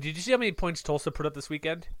 Wait, did you see how many points Tulsa put up this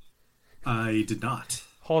weekend? I did not.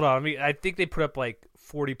 Hold on. I think they put up like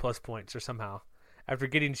 40-plus points or somehow. After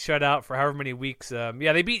getting shut out for however many weeks.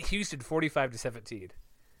 They beat Houston 45-17.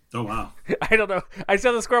 Oh, wow. I don't know. I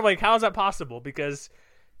saw the score. I'm like, how is that possible? Because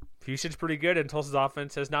Houston's pretty good and Tulsa's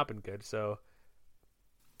offense has not been good. So,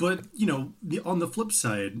 but, on the flip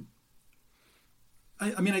side,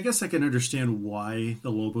 I guess I can understand why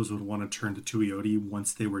the Lobos would want to turn to Tuioti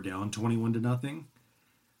once they were down 21-0.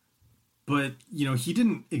 But, he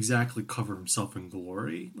didn't exactly cover himself in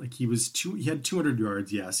glory. Like, he had 200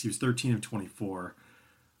 yards, yes. He was 13 of 24.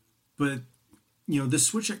 But, the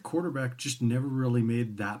switch at quarterback just never really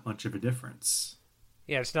made that much of a difference.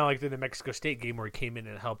 Yeah, it's not like the New Mexico State game where he came in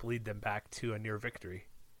and helped lead them back to a near victory.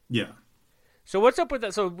 Yeah. So what's up with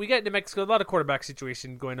that? So we got New Mexico, a lot of quarterback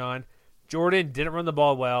situation going on. Jordan didn't run the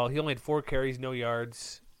ball well. He only had 4 carries, no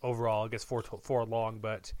yards overall. I guess 4 long,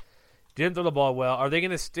 but didn't throw the ball well. Are they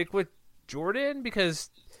going to stick with Jordan? Because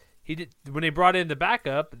he did when they brought in the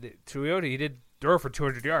backup, Tuioti, he did throw for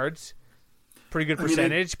 200 yards. Pretty good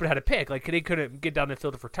percentage, but had a pick. Like, they couldn't get down the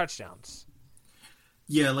field for touchdowns.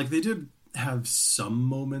 Yeah, like they did have some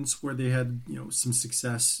moments where they had, some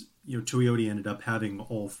success. Tuioti ended up having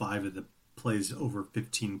all 5 of the plays over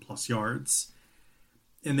 15-plus yards.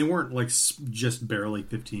 And they weren't, like, just barely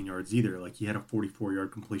 15 yards either. Like, he had a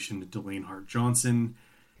 44-yard completion to Delane Hart-Johnson.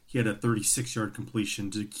 He had a 36-yard completion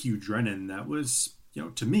to Q Drennan. That was,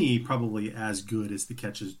 to me, probably as good as the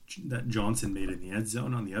catches that Johnson made in the end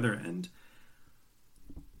zone on the other end.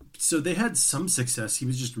 So they had some success. He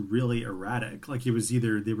was just really erratic. Like, it was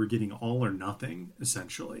either they were getting all or nothing,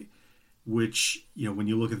 essentially. Which, when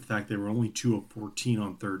you look at the fact they were only 2 of 14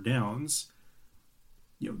 on third downs,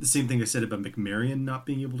 the same thing I said about McMaryion not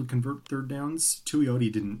being able to convert third downs,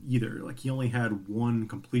 Tuioti didn't either. Like, he only had 1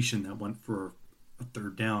 completion that went for a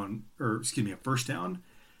first down.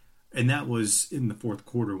 And that was in the fourth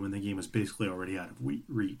quarter when the game was basically already out of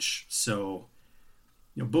reach. So,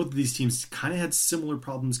 both of these teams kind of had similar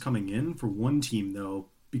problems coming in. For one team, though,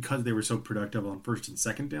 because they were so productive on first and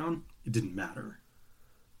second down, it didn't matter.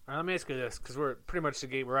 All right, let me ask you this, because we're pretty much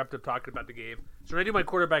we're wrapped up talking about the game. So when I do my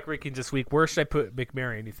quarterback rankings this week, where should I put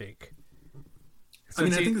McMaryion, you think? I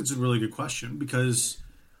think that's a really good question because,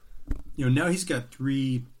 now he's got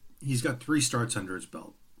 3 starts under his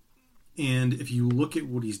belt. And if you look at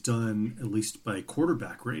what he's done, at least by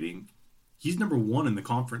quarterback rating, he's number 1 in the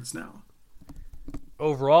conference now.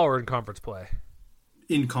 Overall or in conference play?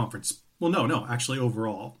 In conference. Well, no, actually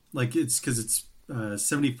overall. Like, it's because it's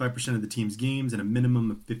 75% of the team's games and a minimum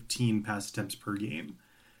of 15 pass attempts per game.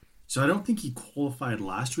 So I don't think he qualified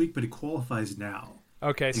last week, but he qualifies now.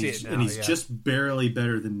 Okay, I see it now. And he's just barely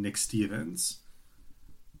better than Nick Stevens.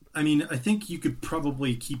 I mean, I think you could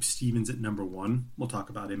probably keep Stevens at number 1. We'll talk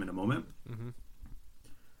about him in a moment. Mm-hmm.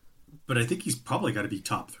 But I think he's probably got to be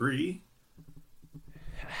top 3.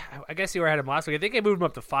 I guess you were at him last week. I think I moved him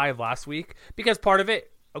up to 5 last week because part of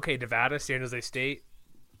it, Nevada, San Jose State,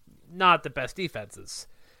 not the best defenses.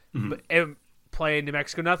 Mm-hmm. play in New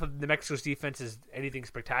Mexico. Not that New Mexico's defense is anything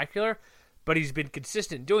spectacular, but he's been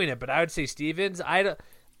consistent doing it. But I would say Stevens.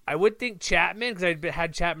 I would think Chapman, because I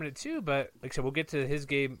had Chapman at 2, but like I said, we'll get to his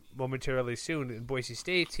game momentarily soon in Boise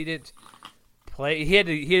State. He didn't play. He had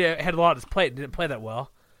a lot on his plate. Didn't play that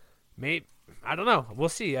well. Maybe, I don't know. We'll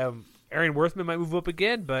see. Aaron Worthman might move up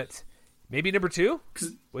again, but maybe number 2?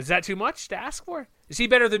 Was that too much to ask for? Is he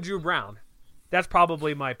better than Drew Brown? That's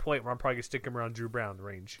probably my point where I'm probably going to stick him around Drew Brown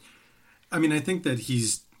range. I mean, I think that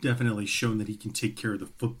he's definitely shown that he can take care of the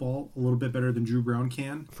football a little bit better than Drew Brown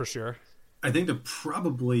can. For sure. I think they're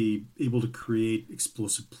probably able to create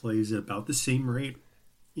explosive plays at about the same rate,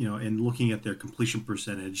 and looking at their completion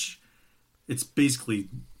percentage, it's basically,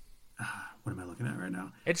 what am I looking at right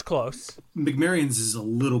now? It's close. McMarion's is a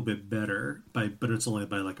little bit better, but it's only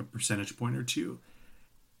by like a percentage point or 2.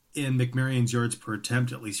 And McMarion's yards per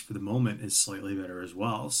attempt, at least for the moment, is slightly better as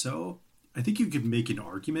well. So I think you could make an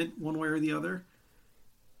argument one way or the other.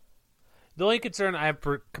 The only concern I have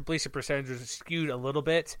for completion percentage is skewed a little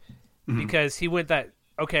bit because he went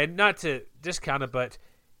not to discount it, but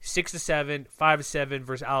 6-7, 5-7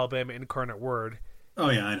 versus Alabama Incarnate Word. Oh,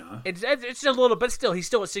 yeah, I know. It's a little, but still, he's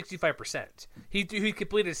still at 65%. He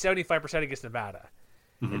completed 75% against Nevada.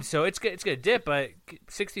 And so it's going to dip, but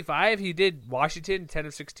 65, he did Washington 10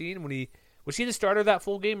 of 16. Was he the starter that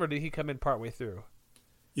full game, or did he come in partway through?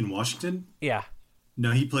 In Washington? Yeah.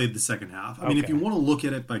 No, he played the second half. I mean, if you want to look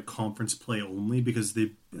at it by conference play only, because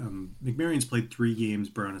McMarion's played 3 games,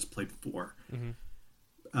 Brown has played 4.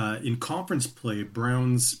 In conference play,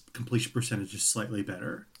 Brown's completion percentage is slightly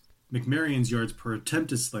better. McMarion's yards per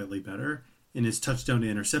attempt is slightly better, and his touchdown to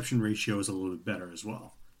interception ratio is a little bit better as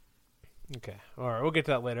well. Okay. All right. We'll get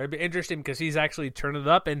to that later. It'd be interesting because he's actually turned it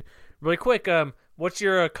up. And really quick, what's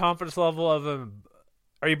your confidence level of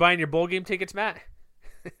are you buying your bowl game tickets, Matt?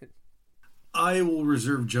 I will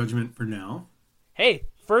reserve judgment for now. Hey,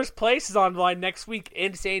 first place is on the line next week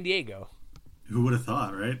in San Diego. Who would have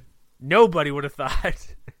thought, right? Nobody would have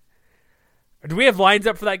thought. Do we have lines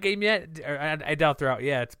up for that game yet? I doubt they're out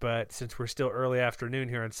yet, but since we're still early afternoon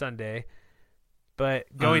here on Sunday. But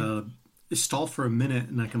going... stall for a minute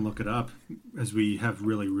and I can look it up as we have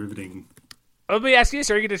really riveting. Let me ask you this.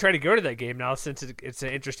 Are you going to try to go to that game now since it's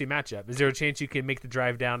an interesting matchup? Is there a chance you can make the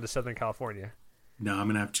drive down to Southern California? No, I'm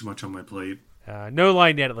going to have too much on my plate. No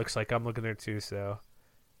line yet, it looks like. I'm looking there too, so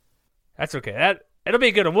that's okay. It'll be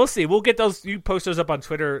a good one. We'll see. We'll get those. You post those up on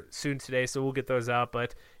Twitter soon today, so we'll get those out.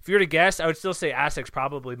 But if you were to guess, I would still say Aztecs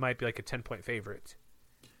probably might be like a 10-point favorite.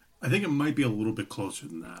 I think it might be a little bit closer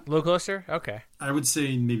than that. A little closer? Okay. I would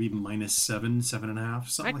say maybe -7, 7.5,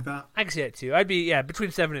 something like that. I can see that too. I'd be,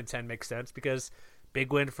 between 7 and 10 makes sense because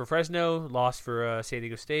big win for Fresno, loss for San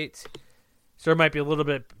Diego State. So there might be a little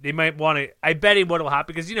bit, they might want to, I bet him what will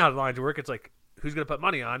happen because you know how the lines work. It's like, who's going to put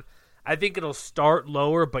money on? I think it'll start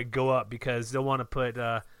lower but go up because they'll want to put,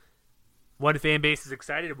 one fan base is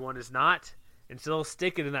excited and one is not. And so they'll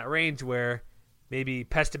stick it in that range where maybe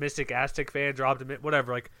pessimistic Aztec fans or optimistic,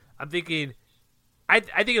 whatever. Like, I'm thinking, I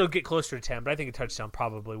think it'll get closer to 10, but I think a touchdown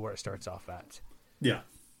probably where it starts off at. Yeah.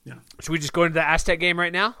 Should we just go into the Aztec game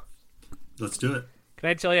right now? Let's do it. Can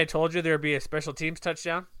I tell you I told you there would be a special teams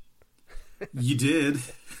touchdown? You did.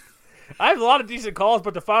 I have a lot of decent calls,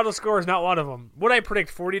 but the final score is not one of them. Would I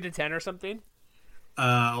predict 40-10 or something?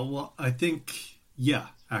 Well, I think, yeah,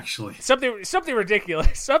 actually. Something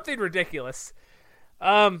ridiculous. Something ridiculous.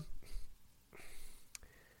 All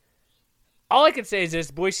I can say is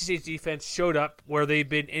this: Boise State's defense showed up where they've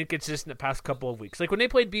been inconsistent the past couple of weeks. Like when they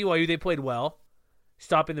played BYU, they played well,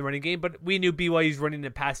 stopping the running game, but we knew BYU's running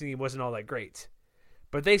and passing game wasn't all that great.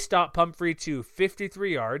 But they stopped Pumphrey to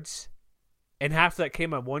 53 yards, and half of that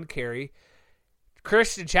came on one carry.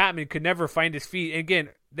 Christian Chapman could never find his feet. And again,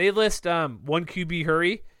 they list one QB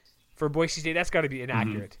hurry for Boise State. That's got to be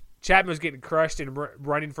inaccurate. Chapman was getting crushed and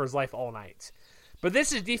running for his life all night. But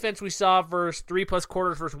this is defense we saw versus 3+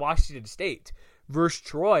 quarters versus Washington State, versus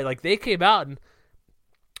Troy. Like, they came out and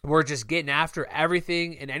were just getting after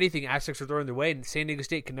everything and anything Aztecs were throwing their way, and San Diego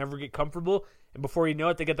State can never get comfortable. And before you know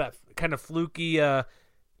it, they get that kind of fluky,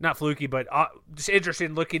 not fluky, but just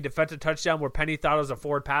interesting-looking defensive touchdown where Penny thought it was a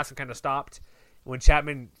forward pass and kind of stopped. When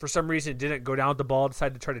Chapman, for some reason, didn't go down with the ball,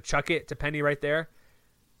 decided to try to chuck it to Penny right there.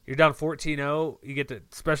 You're down 14-0. You get the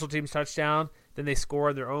special teams touchdown. Then they score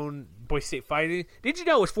on their own. Boise State fighting. Did you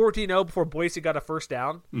know it was 14-0 before Boise got a first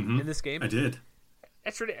down in this game? I did.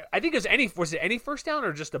 That's ridiculous. I think was it any first down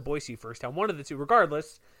or just a Boise first down? One of the two.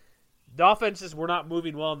 Regardless, the offenses were not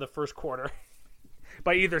moving well in the first quarter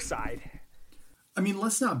by either side. I mean,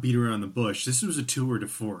 let's not beat around the bush. This was a tour de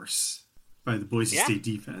force by the Boise State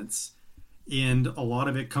defense. And a lot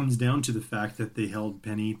of it comes down to the fact that they held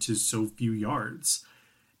Penny to so few yards.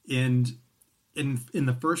 And in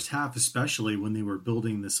the first half, especially when they were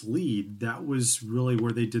building this lead, that was really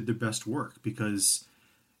where they did their best work, because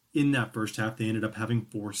in that first half, they ended up having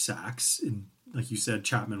 4 sacks. And like you said,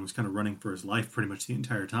 Chapman was kind of running for his life pretty much the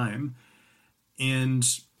entire time. And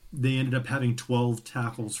they ended up having 12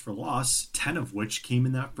 tackles for loss, 10 of which came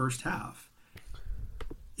in that first half.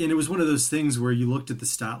 And it was one of those things where you looked at the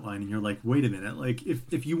stat line and you're like, wait a minute, like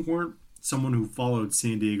if you weren't someone who followed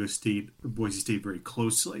San Diego State or Boise State very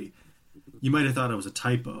closely, you might have thought it was a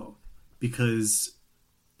typo, because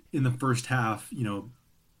in the first half,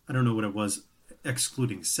 I don't know what it was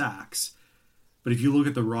excluding sacks, but if you look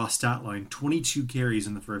at the raw stat line, 22 carries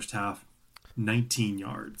in the first half, 19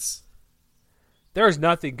 yards. There was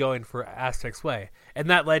nothing going for Aztecs way, and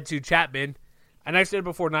that led to Chapman. And I said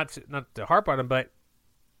before, not to harp on him, but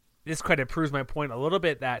this kind of proves my point a little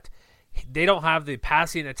bit, that they don't have the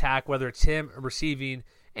passing attack, whether it's him or receiving,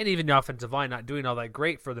 and even the offensive line not doing all that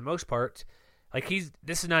great for the most part. Like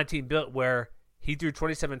this is not a team built where he threw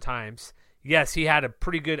 27 times. Yes, he had a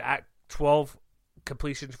pretty good 12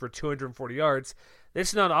 completions for 240 yards. This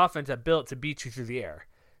is not an offense that built to beat you through the air.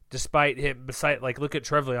 Despite him, look at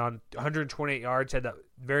Trevelyan, 128 yards, had that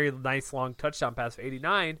very nice long touchdown pass for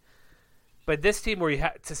 89. But this team, where you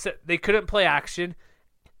had to sit, they couldn't play action.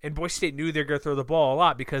 And Boise State knew they were going to throw the ball a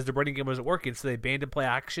lot because the running game wasn't working, so they abandoned play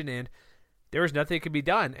action, and there was nothing that could be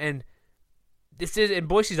done. And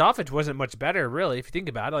Boise's offense wasn't much better, really, if you think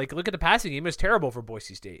about it. Like, look at the passing game; it was terrible for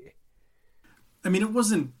Boise State. I mean, it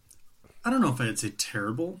wasn't. I don't know if I'd say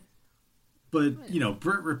terrible, but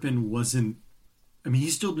Brett Rippon wasn't. I mean, he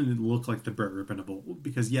still didn't look like the Brett Rippon of old,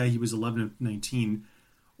 because he was 11 of 19,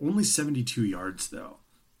 only 72 yards though,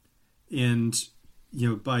 and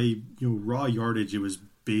by raw yardage, it was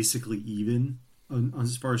basically even on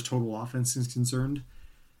as far as total offense is concerned.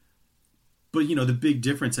 But the big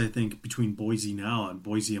difference, I think, between Boise now and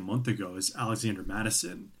Boise a month ago is Alexander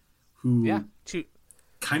Madison, who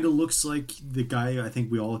kind of looks like the guy I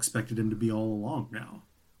think we all expected him to be all along now.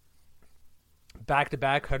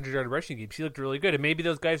 Back-to-back 100-yard rushing games. He looked really good. And maybe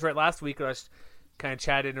those guys right last week I was kind of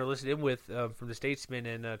chatting or listening in with from the Statesman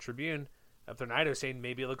and Tribune up there in Idaho, saying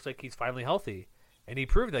maybe it looks like he's finally healthy. And he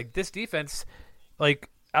proved, like, this defense, like,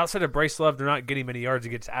 outside of Bryce Love, they're not getting many yards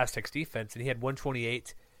against Aztecs defense. And he had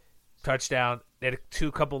 128 touchdown. They had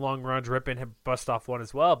a couple long runs. Rippon had bust off one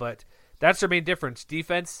as well. But that's their main difference.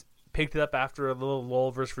 Defense picked it up after a little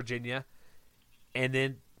lull versus Virginia. And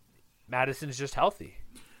then Madison's just healthy.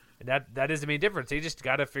 And that is the main difference. They just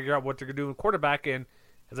got to figure out what they're going to do in quarterback. And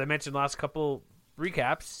as I mentioned last couple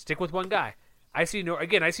recaps, stick with one guy. I see no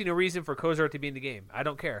reason for Kozar to be in the game. I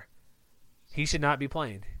don't care. He should not be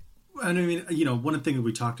playing. And I mean, one thing that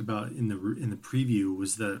we talked about in the preview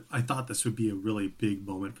was that I thought this would be a really big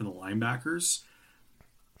moment for the linebackers.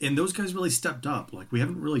 And those guys really stepped up. Like, we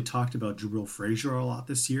haven't really talked about Jabril Frazier a lot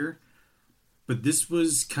this year, but this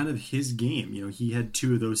was kind of his game. He had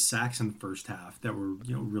 2 of those sacks in the first half that were,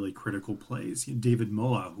 really critical plays. David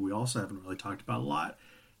Moa, who we also haven't really talked about a lot,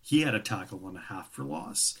 he had a tackle and a half for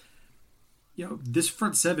loss. This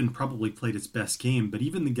front seven probably played its best game, but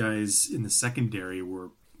even the guys in the secondary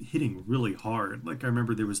were hitting really hard. Like, I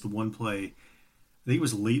remember there was the one play, I think it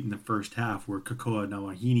was late in the first half, where Kakoa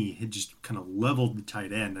Nawahini had just kind of leveled the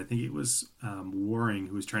tight end. I think it was Waring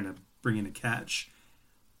who was trying to bring in a catch,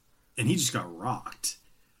 and he just got rocked.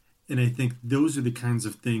 And I think those are the kinds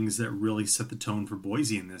of things that really set the tone for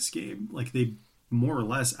Boise in this game. Like, they more or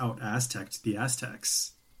less out-Aztec'd the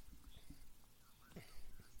Aztecs.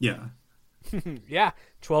 Yeah. Yeah,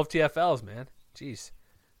 12 TFLs, man. Jeez.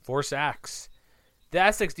 4 sacks. The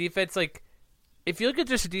Aztecs defense, like, if you look at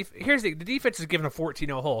just here's the defense is given a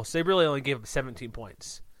 14-0 hole, so they really only gave them 17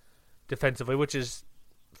 points defensively, which is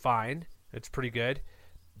fine. It's pretty good.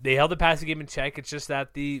 They held the passing game in check. It's just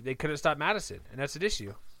that they couldn't stop Madison, and that's an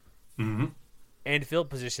issue. Mm-hmm. And field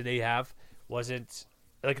position they have wasn't,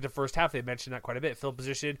 like in the first half, they mentioned that quite a bit. Field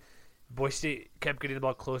position, Boise State kept getting the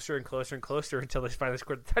ball closer and closer and closer until they finally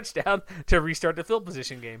scored the touchdown to restart the field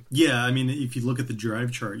position game. Yeah, I mean, if you look at the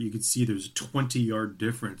drive chart, you could see there's a 20-yard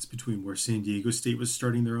difference between where San Diego State was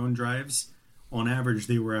starting their own drives. On average,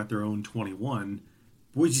 they were at their own 21.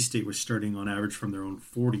 Boise State was starting on average from their own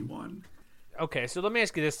 41. Okay, so let me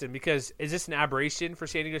ask you this then, because is this an aberration for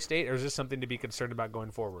San Diego State, or is this something to be concerned about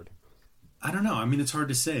going forward? I don't know. I mean, it's hard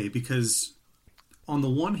to say, because on the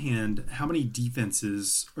one hand, how many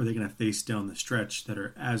defenses are they going to face down the stretch that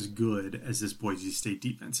are as good as this Boise State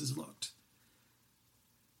defense has looked?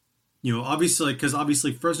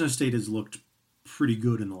 Obviously Fresno State has looked pretty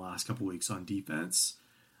good in the last couple weeks on defense.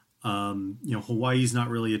 Hawaii's not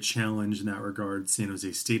really a challenge in that regard. San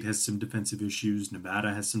Jose State has some defensive issues.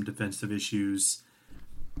 Nevada has some defensive issues.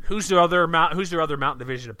 Who's their other Mountain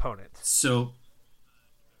Division opponent? So,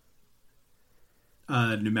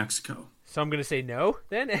 New Mexico. So I'm going to say no,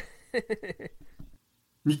 then?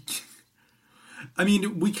 I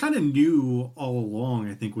mean, we kind of knew all along,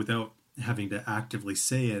 I think, without having to actively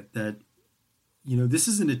say it, that, this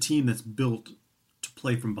isn't a team that's built to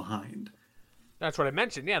play from behind. That's what I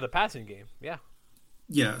mentioned. Yeah, the passing game. Yeah.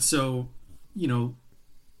 Yeah, so,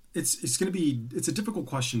 it's going to be, it's a difficult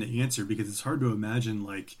question to answer because it's hard to imagine,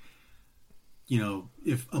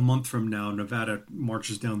 if a month from now Nevada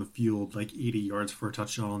marches down the field 80 yards for a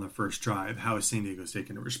touchdown on the first drive, how is San Diego State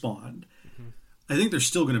going to respond? Mm-hmm. I think they're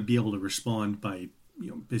still going to be able to respond by,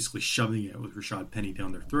 basically shoving it with Rashad Penny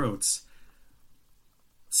down their throats.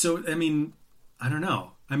 So, I mean, I don't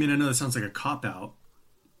know. I mean, I know that sounds like a cop-out,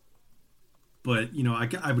 but,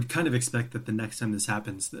 I would kind of expect that the next time this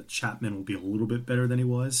happens that Chapman will be a little bit better than he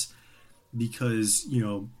was because,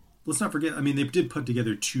 let's not forget, I mean, they did put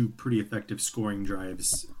together two pretty effective scoring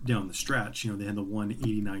drives down the stretch. They had the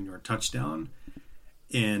 189-yard touchdown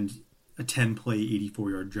and a 10-play,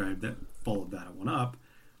 84-yard drive that followed that one up.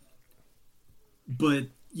 But,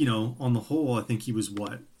 on the whole, I think he was,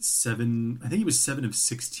 7 of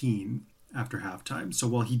 16 after halftime. So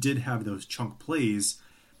while he did have those chunk plays,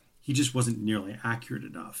 he just wasn't nearly accurate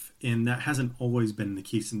enough. And that hasn't always been the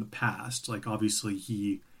case in the past. Obviously,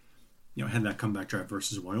 he had that comeback drive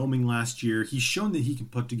versus Wyoming last year. He's shown that he can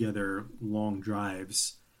put together long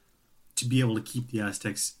drives to be able to keep the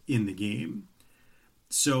Aztecs in the game.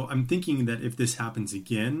 So I'm thinking that if this happens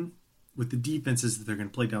again, with the defenses that they're going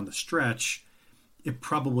to play down the stretch, it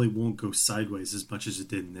probably won't go sideways as much as it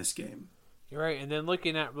did in this game. You're right. And then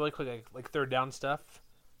looking at really quick, like third down stuff,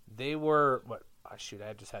 they were, I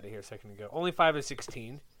just had it here a second ago. Only 5 of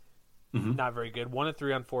 16. Mm-hmm. Not very good. 1 of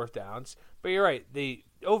 3 on fourth downs. But you're right.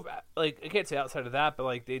 I can't say outside of that,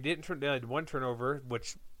 but they had one turnover,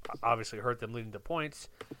 which obviously hurt them leading to points.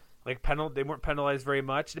 They weren't penalized very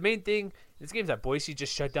much. The main thing in this game is that Boise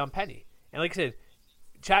just shut down Penny. And like I said,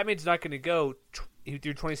 Chapman's not going to go, he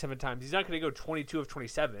threw 27 times. He's not going to go 22 of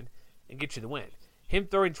 27 and get you the win. Him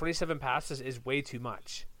throwing 27 passes is way too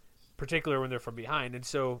much, particularly when they're from behind. And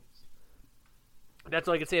so that's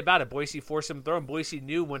all I can say about it. Boise forced him to throw, and Boise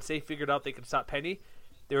knew once they figured out they could stop Penny,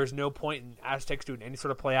 there was no point in Aztecs doing any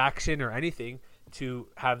sort of play action or anything to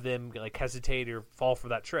have them hesitate or fall for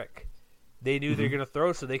that trick. They knew they were going to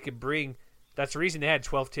throw so they could bring – that's the reason they had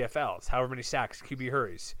 12 TFLs, however many sacks, QB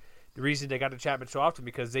hurries. The reason they got to Chapman so often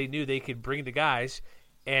because they knew they could bring the guys.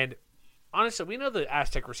 And honestly, we know the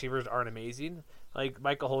Aztec receivers aren't amazing.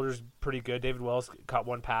 Michael Holder's pretty good. David Wells caught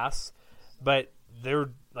one pass. But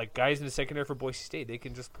they're guys in the secondary for Boise State. They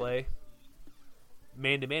can just play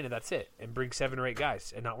man-to-man, and that's it, and bring 7 or 8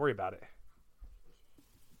 guys and not worry about it.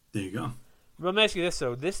 There you go. But let me ask you this,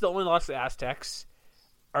 though. This is the only loss to the Aztecs.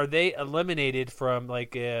 Are they eliminated from,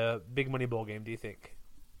 a big money bowl game, do you think?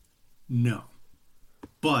 No.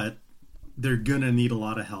 But they're going to need a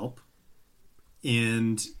lot of help,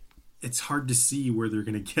 and it's hard to see where they're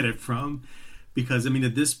going to get it from because,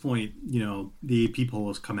 at this point, the AP poll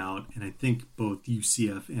has come out, and I think both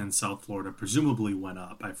UCF and South Florida presumably went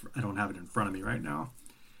up. I don't have it in front of me right now.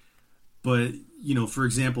 But, for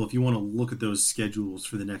example, if you want to look at those schedules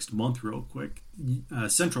for the next month real quick,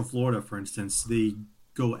 Central Florida, for instance, they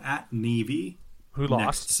go at Navy who next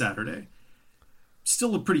lost Saturday.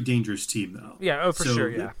 Still a pretty dangerous team, though. Yeah, for sure,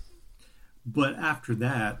 yeah. But after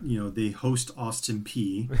that, they host Austin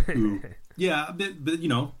Peay, who, yeah, but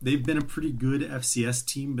they've been a pretty good FCS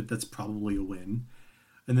team, but that's probably a win.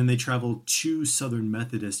 And then they travel to Southern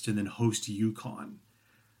Methodist and then host UConn.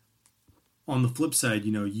 On the flip side,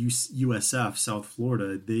 USF, South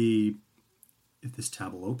Florida, if this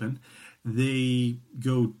tab will open, they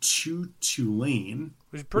go to Tulane,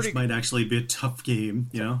 which might actually be a tough game,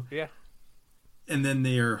 Yeah. And then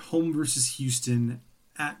they are home versus Houston,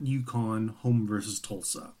 at UConn, home versus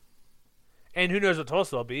Tulsa. And who knows what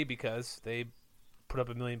Tulsa will be because they put up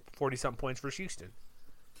 40-something points versus Houston.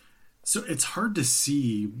 So it's hard to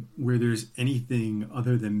see where there's anything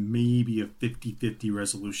other than maybe a 50-50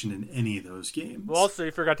 resolution in any of those games. Well, also,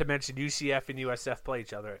 you forgot to mention UCF and USF play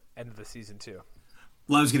each other at the end of the season, too.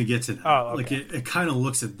 Well, I was going to get to that. Oh, okay. It kind of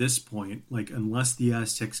looks at this point, unless the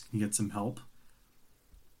Aztecs can get some help,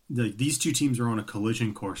 these two teams are on a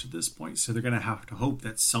collision course at this point, so they're going to have to hope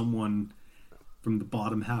that someone from the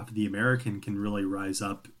bottom half of the American can really rise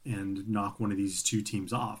up and knock one of these two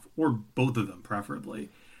teams off, or both of them, preferably.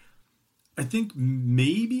 I think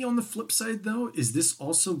maybe on the flip side, though, is this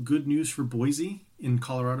also good news for Boise in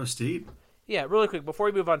Colorado State? Yeah, really quick before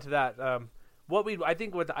we move on to that, what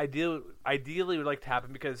ideally would like to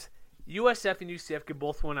happen, because USF and UCF can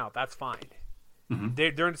both win out. That's fine. Mm-hmm.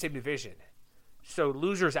 They're in the same division, so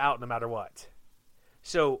losers out no matter what.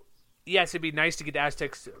 So yes, it'd be nice to get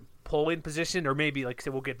Aztecs polling position, or maybe like I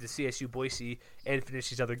said, we'll get to CSU, Boise, and finish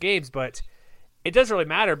these other games. But it doesn't really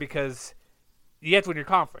matter because you have to win your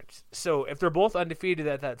conference. So if they're both undefeated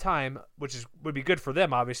at that time, which would be good for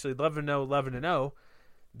them, obviously 11-0,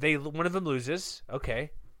 11-0. One of them loses, okay.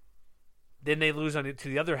 Then they lose to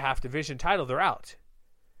the other half division title. They're out.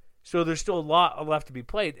 So there's still a lot left to be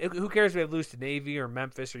played. Who cares if they lose to Navy or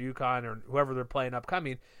Memphis or UConn or whoever they're playing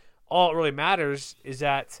upcoming? All it really matters is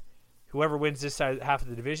that whoever wins this side half of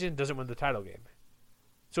the division doesn't win the title game.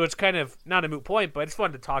 So it's kind of not a moot point, but it's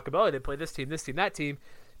fun to talk about. They play this team, that team.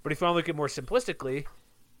 But if you want to look at it more simplistically,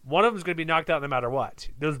 one of them is going to be knocked out no matter what.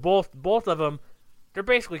 There's both of them. They're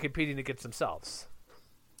basically competing against themselves.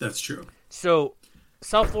 That's true. So,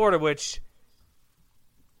 South Florida, which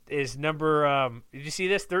is number, did you see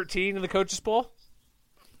this, 13 in the Coaches Poll?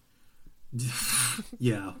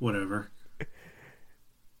 Yeah, whatever.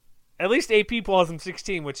 At least AP polls them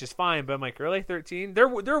 16, which is fine, but I'm like, really, 13? They're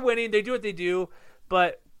winning. They do what they do,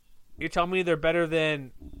 but you're telling me they're better than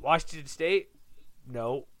Washington State?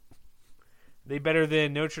 No. They better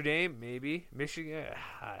than Notre Dame? Maybe. Michigan?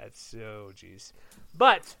 It's so, geez.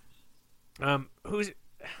 But, so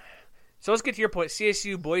let's get to your point.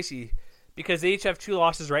 CSU, Boise, because they each have 2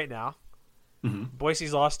 losses right now. Mm-hmm.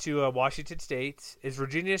 Boise's lost to Washington State. Is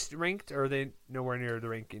Virginia ranked, or are they nowhere near the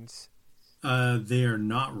rankings? They are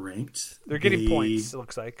not ranked. They're getting points, it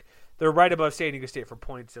looks like. They're right above San Diego State for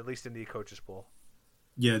points, at least in the Coaches Poll.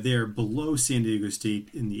 Yeah, they're below San Diego State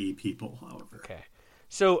in the AP poll, however. Okay.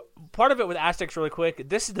 So part of it with Aztecs, really quick,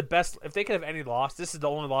 this is the best. If they could have any loss, this is the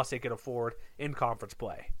only loss they could afford in conference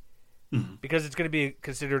play. Mm-hmm. Because it's going to be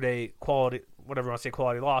considered a quality, whatever you want to say,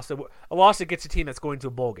 quality loss. A loss that gets a team that's going to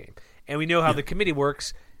a bowl game. And we know how the committee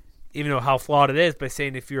works, even though how flawed it is, by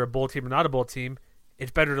saying if you're a bowl team or not a bowl team,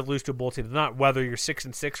 it's better to lose to a bowl team than not, whether you're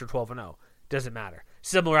 6-6 or 12-0. Doesn't matter.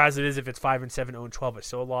 Similar as it is if it's 5-7, 0-12. It's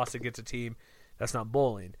still a loss that gets a team that's not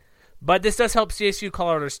bowling. But this does help CSU,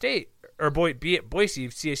 Colorado State, or be it Boise,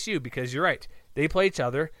 CSU, because you're right. They play each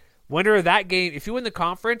other. Winner of that game, if you win the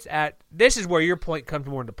conference, this is where your point comes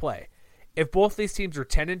more into play. If both these teams are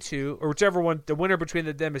 10-2, or whichever one, the winner between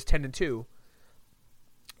them is 10-2,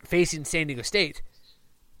 facing San Diego State,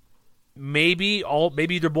 maybe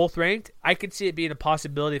they're both ranked. I could see it being a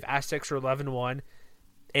possibility if Aztecs are 11-1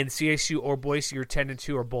 and CSU or Boise are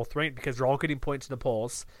 10-2 are both ranked, because they're all getting points in the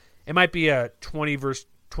polls. It might be a 20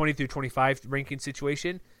 through 25 ranking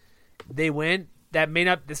situation. They win.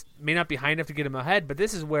 This may not be high enough to get them ahead, but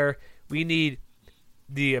this is where we need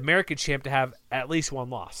the American champ to have at least one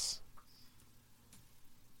loss.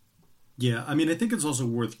 Yeah, I mean, I think it's also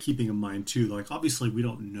worth keeping in mind, too. Like, obviously, we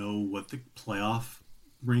don't know what the playoff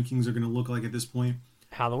rankings are going to look like at this point.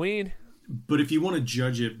 Halloween. But if you want to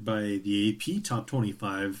judge it by the AP Top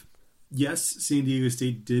 25, yes, San Diego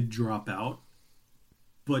State did drop out.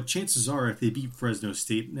 But chances are, if they beat Fresno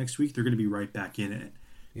State next week, they're going to be right back in it.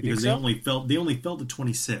 You because think so? they only fell to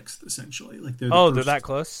 26th, essentially. Like they're that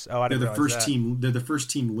close? Oh, I didn't realize first that. team. They're the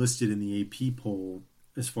first team listed in the AP poll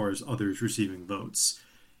as far as others receiving votes.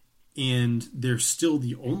 And they're still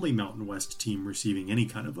the only Mountain West team receiving any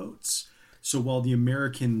kind of votes. So while the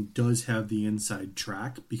American does have the inside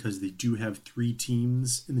track, because they do have 3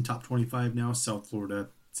 teams in the top 25 now, South Florida,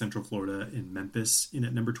 Central Florida, and Memphis in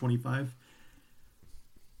at number 25,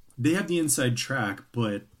 they have the inside track,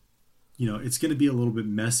 but it's going to be a little bit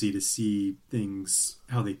messy to see things,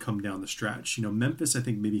 how they come down the stretch. Memphis, I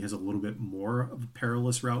think, maybe has a little bit more of a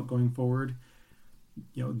perilous route going forward.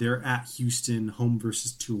 They're at Houston, home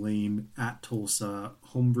versus Tulane, at Tulsa,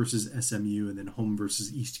 home versus SMU, and then home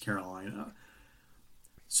versus East Carolina.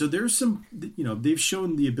 So there's some, they've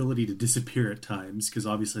shown the ability to disappear at times, because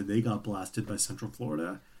obviously they got blasted by Central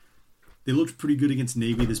Florida. They looked pretty good against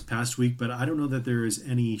Navy this past week, but I don't know that there is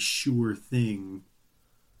any sure thing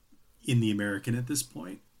in the American at this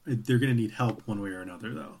point. They're going to need help one way or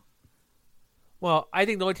another, though. Well, I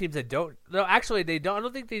think the only teams that don't... No, actually, they don't. I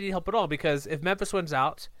don't think they need help at all, because if Memphis wins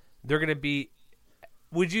out, they're going to be...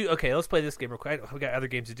 Okay, let's play this game real quick. We've got other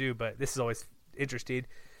games to do, but this is always interesting.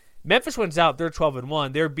 Memphis wins out, they're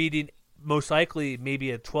 12-1. They're beating, most likely, maybe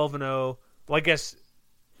a 12-0... Well, I guess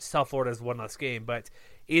South Florida has one less game, but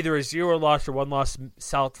either a 0-loss or 1-loss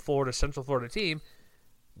South Florida, Central Florida team.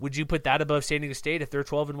 Would you put that above San Diego State if they're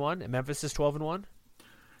 12-1 and Memphis is 12-1?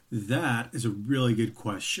 That is a really good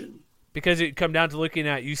question. Because it come down to looking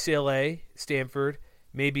at UCLA, Stanford,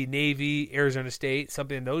 maybe Navy, Arizona State,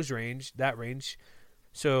 something in that range.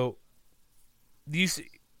 So UC.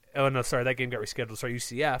 Oh no, sorry, that game got rescheduled. Sorry,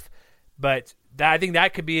 UCF. But I think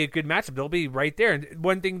that could be a good matchup. They'll be right there. And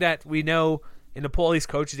one thing that we know in the poll, at least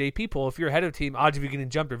coaches, AP poll, if you're ahead of the team, odds of you getting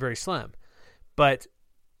jumped are very slim. But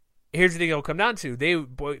here's the thing it'll come down to.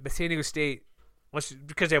 San Diego State,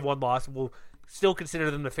 because they have one loss, will still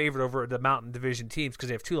consider them the favorite over the Mountain Division teams because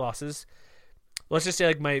they have 2 losses. Let's just say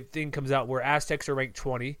like my thing comes out where Aztecs are ranked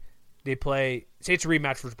 20. They play, say it's a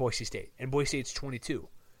rematch versus Boise State, and Boise State's 22.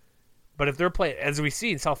 But if they're playing, as we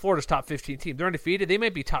see in South Florida's top 15 team, they're undefeated, they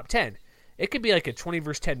might be top 10. It could be like a 20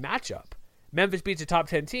 versus 10 matchup. Memphis beats a top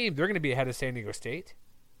 10 team, they're going to be ahead of San Diego State.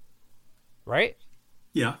 Right?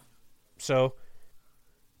 Yeah. So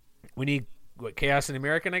we need chaos in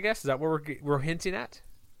American, I guess? Is that what we're hinting at?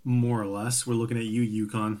 More or less. We're looking at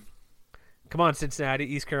UConn. Come on, Cincinnati,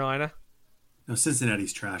 East Carolina. No,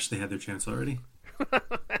 Cincinnati's trash. They had their chance already.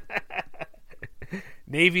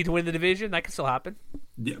 Navy to win the division, that could still happen.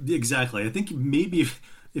 Yeah, exactly. I think maybe if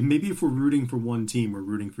we're rooting for one team, we're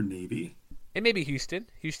rooting for Navy. And maybe Houston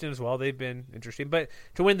as well. They've been interesting. But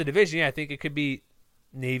to win the division, yeah, I think it could be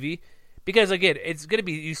Navy. Because, again, it's going to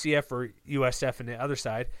be UCF or USF on the other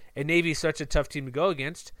side. And Navy is such a tough team to go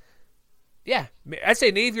against. Yeah, I'd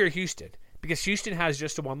say Navy or Houston. Because Houston has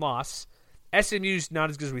just a 1 loss. SMU's not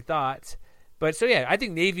as good as we thought. But, so, yeah, I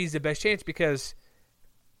think Navy's the best chance because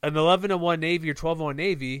an 11-1 Navy or 12-1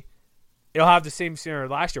 Navy, it'll have the same scenario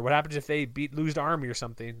last year. What happens if they lose to Army or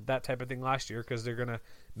something, that type of thing last year, because they're going to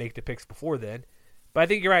make the picks before then. But I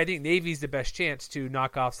think you're right. I think Navy's the best chance to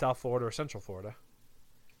knock off South Florida or Central Florida.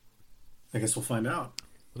 I guess we'll find out.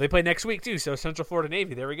 Well, they play next week, too, so Central Florida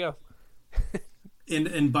Navy. There we go.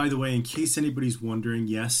 And by the way, in case anybody's wondering,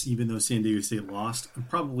 yes, even though San Diego State lost, I'm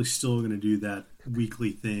probably still going to do that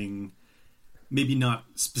weekly thing. Maybe not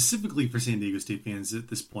specifically for San Diego State fans at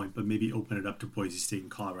this point, but maybe open it up to Boise State and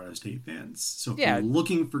Colorado State fans. So if you're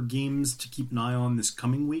looking for games to keep an eye on this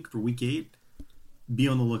coming week for Week 8, be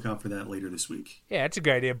on the lookout for that later this week. Yeah, that's a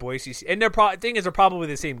good idea, Boise. And they're thing is, they're probably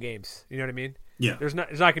the same games. You know what I mean? Yeah. There's not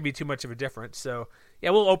going to be too much of a difference. So,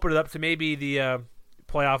 yeah, we'll open it up to maybe the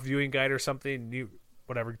playoff viewing guide or something,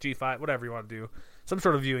 whatever, G5, whatever you want to do. Some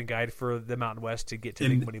sort of viewing guide for the Mountain West to get to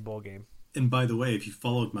the Big Money Bowl game. And by the way, if you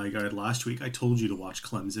followed my guide last week, I told you to watch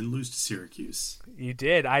Clemson lose to Syracuse. You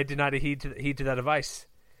did. I did not heed to that advice.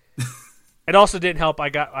 It also didn't help.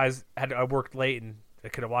 I worked late and I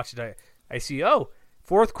could have watched it. I see,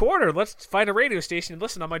 fourth quarter. Let's find a radio station and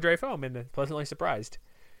listen on my drive home, and pleasantly surprised.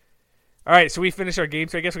 All right, so we finished our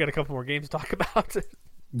games. So I guess we got a couple more games to talk about.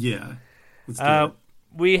 Yeah, let's do it.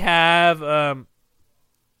 We have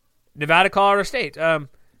Nevada, Colorado State.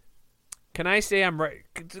 Can I say I'm right?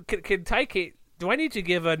 Can Ty Kate? Do I need to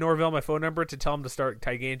give Norvell my phone number to tell him to start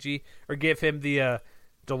Ty Ganji, or give him the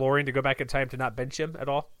DeLorean to go back in time to not bench him at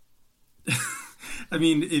all? I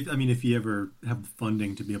mean, if you ever have the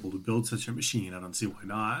funding to be able to build such a machine, I don't see why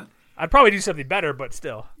not. I'd probably do something better, but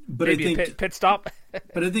still, but maybe I think, a pit stop.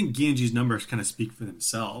 But I think Ganji's numbers kind of speak for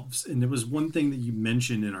themselves. And there was one thing that you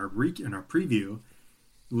mentioned in our preview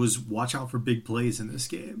was watch out for big plays in this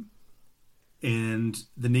game. And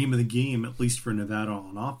the name of the game, at least for Nevada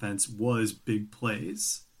on offense, was big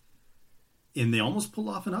plays. And they almost pulled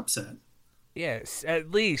off an upset. Yes,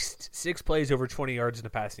 at least 6 plays over 20 yards in a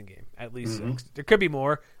passing game. At least 6. There could be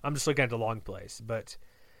more. I'm just looking at the long plays. But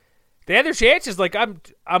they had their chances. Like,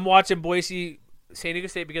 I'm watching Boise, San Diego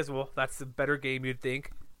State because, well, that's the better game you'd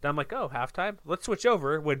think. Then I'm like, halftime? Let's switch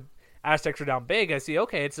over. When Aztecs are down big, I see,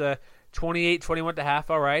 okay, it's a 28-21 at the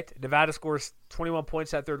half. All right. Nevada scores 21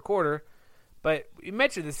 points that third quarter. But you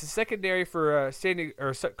mentioned this, the secondary for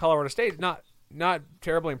Colorado State is not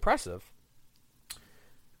terribly impressive.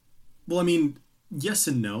 Well, I mean, yes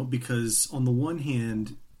and no, because on the one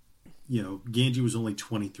hand, Ganji was only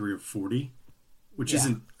 23 or 40, which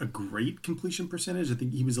isn't a great completion percentage. I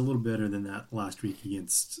think he was a little better than that last week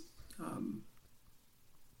against who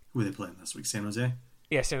were they playing last week? San Jose?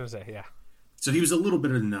 Yeah, San Jose, yeah. So he was a little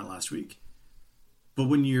better than that last week. But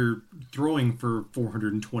when you're throwing for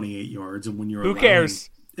 428 yards, and when you're who cares?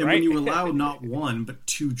 And right? when you allow not one but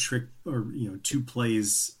two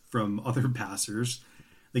plays from other passers,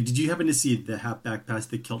 like, did you happen to see the halfback pass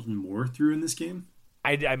that Kelton Moore threw in this game?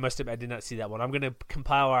 I did not see that one. I'm going to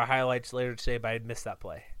compile our highlights later today, but I missed that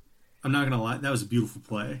play. I'm not going to lie, that was a beautiful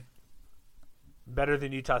play. Better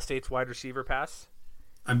than Utah State's wide receiver pass?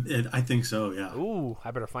 I think so. Yeah. Ooh,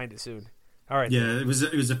 I better find it soon. All right. Yeah, it was a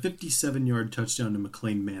 57-yard touchdown to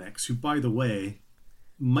McLean Mannix, who, by the way,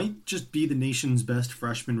 might just be the nation's best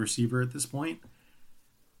freshman receiver at this point.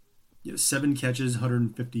 7 catches,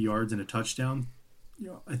 150 yards, and a touchdown.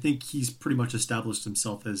 I think he's pretty much established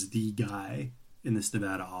himself as the guy in this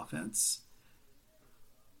Nevada offense.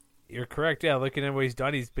 You're correct. Yeah, looking at what he's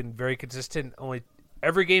done, he's been very consistent. Only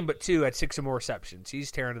every game but 2 had 6 or more receptions.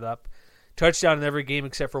 He's tearing it up. Touchdown in every game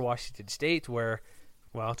except for Washington State, where,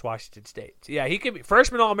 well, it's Washington State. So yeah, he could be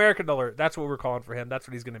freshman All-American alert. That's what we're calling for him. That's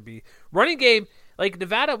what he's going to be. Running game, like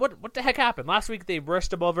Nevada, what the heck happened? Last week they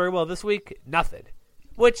rushed the ball very well. This week, nothing.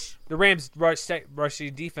 Which the Rams'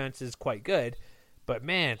 rushing defense is quite good. But,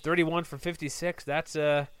 man, 31 from 56, that's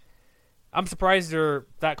I'm surprised they're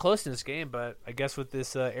that close in this game, but I guess with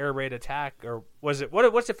this air raid attack, or was it,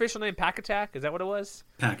 what's the official name, Pack Attack? Is that what it was?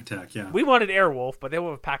 Pack Attack, yeah. We wanted Airwolf, but they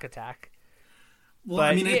went with Pack Attack. Well,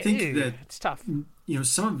 but I mean, I think that it's tough.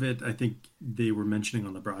 Some of it, I think they were mentioning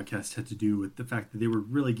on the broadcast had to do with the fact that they were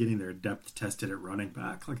really getting their depth tested at running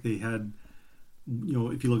back. Like they had,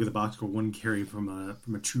 if you look at the box score, 1 carry from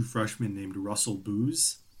a true freshman named Russell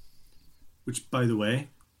Booz, which, by the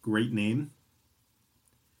way, great name.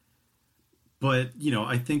 But,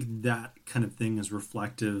 I think that kind of thing is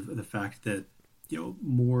reflective of the fact that,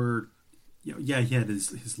 more, he had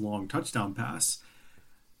his long touchdown pass,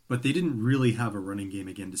 but they didn't really have a running game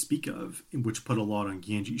again to speak of, which put a lot on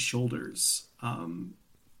Ganji's shoulders. And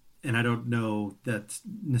I don't know that's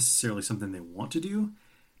necessarily something they want to do.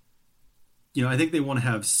 I think they want to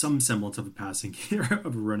have some semblance of a passing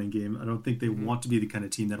of a running game. I don't think they want to be the kind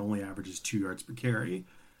of team that only averages 2 yards per carry,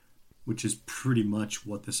 which is pretty much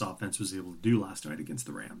what this offense was able to do last night against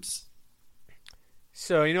the Rams.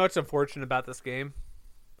 So, what's unfortunate about this game?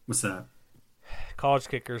 What's that? College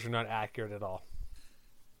kickers are not accurate at all.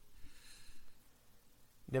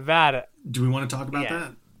 Nevada. Do we want to talk about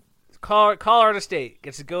that? Colorado State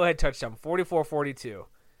gets a go-ahead touchdown, 44-42.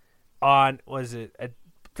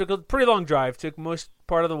 Took a pretty long drive, took most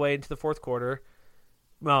part of the way into the fourth quarter.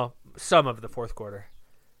 Well, some of the fourth quarter.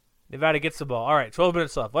 Nevada gets the ball. All right, 12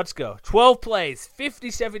 minutes left. Let's go. 12 plays,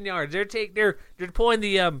 57 yards. They're pulling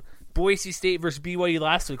the Boise State versus BYU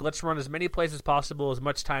last week. Let's run as many plays as possible, as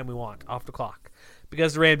much time we want off the clock.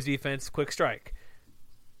 Because the Rams defense, quick strike.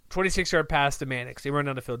 26-yard pass to Mannix. They run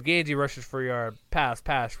down the field. Ganji rushes for a yard.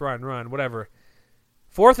 Pass, run, whatever.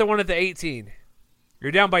 4th and 1 at the 18.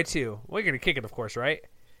 You're down by 2. Well, you're going to kick it, of course, right?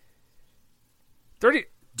 30.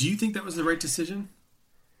 Do you think that was the right decision?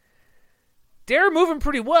 They're moving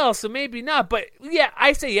pretty well, so maybe not. But, yeah,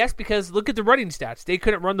 I say yes because look at the running stats. They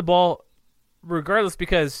couldn't run the ball regardless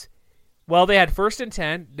because, they had 1st and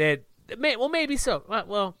 10. Maybe so.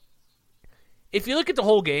 Well, if you look at the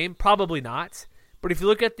whole game, probably not. But if you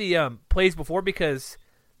look at the plays before, because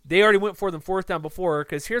they already went for them 4th down before,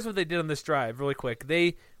 because here's what they did on this drive really quick.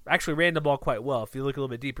 They actually ran the ball quite well if you look a little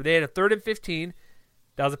bit deeper. They had a 3rd and 15.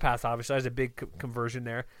 That was a pass, obviously. That was a big conversion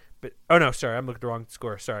there. But I'm looking at the wrong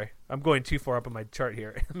score. Sorry. I'm going too far up on my chart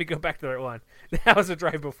here. Let me go back to that one. That was a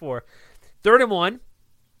drive before. 3rd and 1,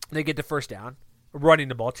 they get the 1st down, running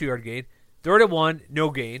the ball, 2-yard gain. 3rd and 1,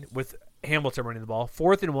 no gain with Hamilton running the ball.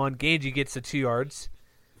 4th and 1, Ganji gets the 2 yards.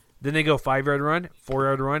 Then they go 5-yard run,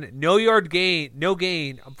 4-yard run. No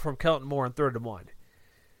gain from Kelton Moore on 3rd and 1.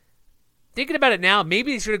 Thinking about it now,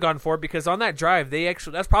 maybe they should have gone for it because on that drive,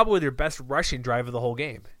 that's probably their best rushing drive of the whole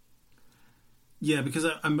game. Yeah, because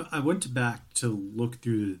I went back to look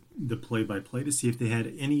through the play-by-play to see if they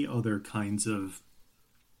had any other kinds of,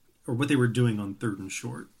 or what they were doing on 3rd and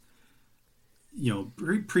short,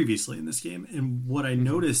 previously in this game. And what I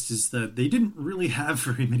noticed is that they didn't really have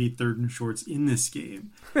very many 3rd and shorts in this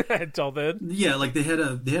game. Until then. Yeah, like they had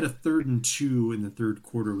a 3rd and 2 in the 3rd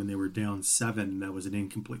quarter when they were down 7. That was an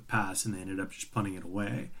incomplete pass, and they ended up just punting it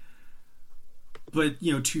away. But,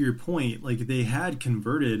 to your point, like they had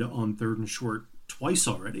converted on 3rd and short twice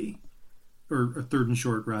already, or 3rd and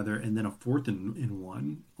short rather, and then a 4th and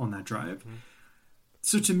 1 on that drive. Mm-hmm.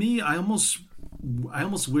 So to me, I almost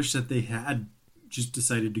wish that they had just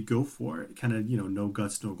decided to go for it, kind of, no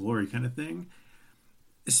guts, no glory kind of thing.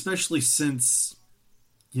 Especially since,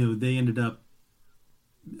 they ended up,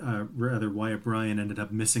 Wyatt Bryan ended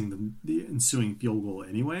up missing the ensuing field goal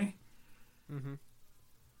anyway. Mm-hmm.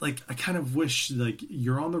 Like, I kind of wish, like,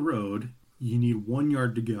 you're on the road, you need 1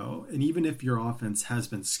 yard to go, and even if your offense has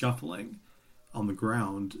been scuffling on the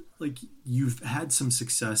ground, like, you've had some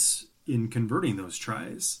success in converting those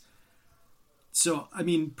tries. So, I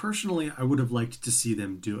mean, personally, I would have liked to see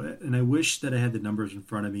them do it. And I wish that I had the numbers in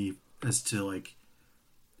front of me as to, like,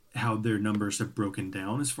 how their numbers have broken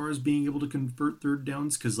down as far as being able to convert 3rd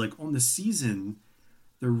downs. Because, like, on the season,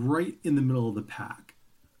 they're right in the middle of the pack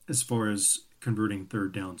as far as converting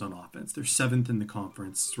 3rd downs on offense. They're 7th in the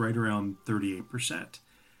conference. It's right around 38%.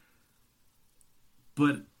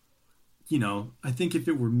 But, I think if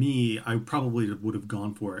it were me, I probably would have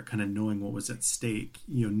gone for it, kind of knowing what was at stake,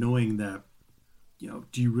 knowing that,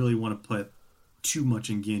 do you really want to put too much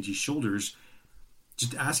in Ganji's shoulders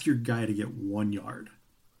Just ask your guy to get 1 yard.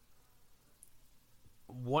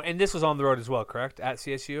 And this was on the road as well, correct? At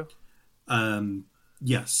CSU?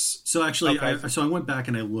 Yes. So actually, Okay. I went back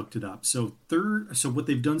and I looked it up. So what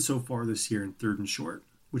they've done so far this year in third and short,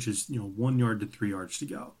 which is 1 yard to 3 yards to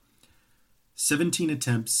go. 17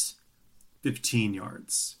 attempts, 15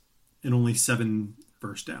 yards, and only 7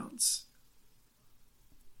 first downs.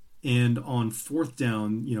 And on fourth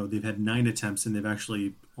down, they've had 9 attempts and they've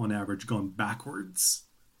actually, on average, gone backwards.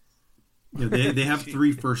 They have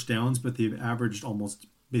 3 first downs, but they've averaged almost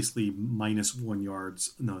basically minus 1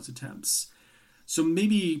 yards in those attempts. So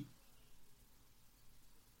maybe,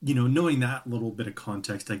 knowing that little bit of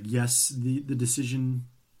context, like, yes, the decision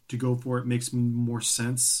to go for it makes more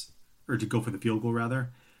sense, or to go for the field goal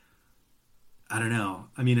rather. I don't know.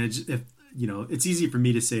 I mean, it's easy for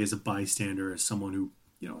me to say as a bystander, as someone who,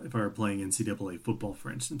 if I were playing NCAA football,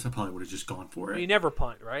 for instance, I probably would have just gone for it. You never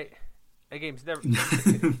punt, right? That game's never.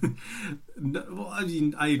 No, well, I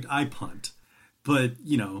mean, I punt, but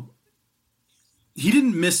he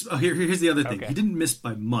didn't miss. Oh, here's the other thing. Okay. He didn't miss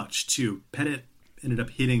by much too. Pettit ended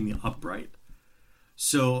up hitting the upright,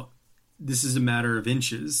 so this is a matter of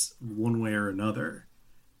inches, one way or another.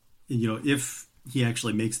 If he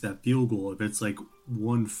actually makes that field goal, if it's like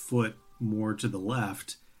 1 foot more to the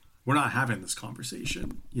left, we're not having this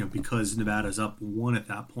conversation, because Nevada's up 1 at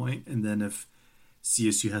that point. And then if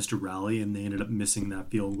CSU has to rally and they ended up missing that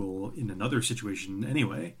field goal in another situation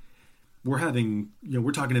anyway, we're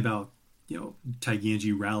talking about,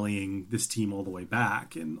 Taiganji rallying this team all the way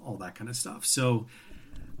back and all that kind of stuff. So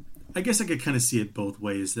I guess I could kind of see it both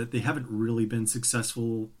ways, that they haven't really been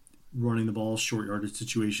successful running the ball short yardage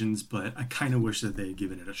situations, but I kind of wish that they had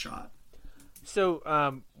given it a shot.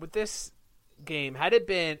 So with this game, had it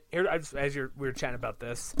been here, as we were chatting about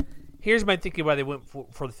this, here's my thinking why they went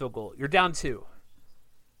for the field goal. You're down 2.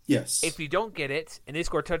 Yes. If you don't get it and they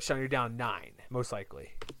score a touchdown, you're down 9, most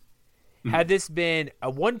likely. Had this been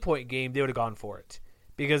a 1-point game, they would have gone for it.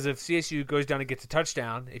 Because if CSU goes down and gets a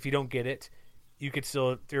touchdown, if you don't get it, you could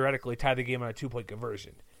still theoretically tie the game on a 2-point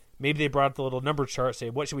conversion. Maybe they brought up the little number chart,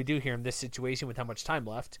 say, what should we do here in this situation with how much time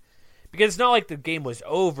left? Because it's not like the game was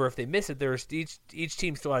over. If they miss it, there's each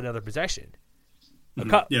team still had another possession.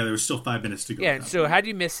 Yeah, there was still 5 minutes to go. Yeah, so had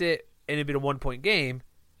you miss it and it'd been a 1-point game,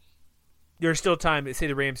 there's still time. Say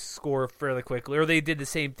the Rams score fairly quickly, or they did the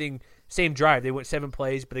same thing, same drive. They went 7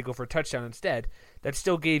 plays, but they go for a touchdown instead. That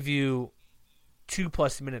still gave you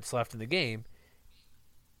 2+ minutes left in the game.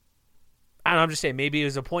 And I'm just saying, maybe it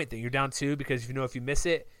was a point thing. You're down 2 because if you miss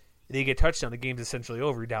it, and you get a touchdown, the game's essentially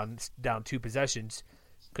over. You're down 2 possessions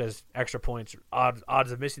because extra points,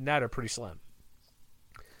 odds of missing that are pretty slim.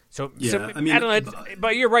 So, yeah, I don't know,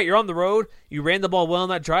 but you're right. You're on the road. You ran the ball well on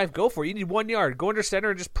that drive. Go for it. You need 1 yard. Go under center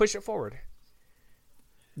and just push it forward.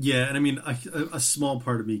 Yeah, and I mean, a small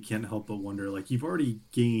part of me can't help but wonder, like, you've already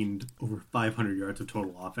gained over 500 yards of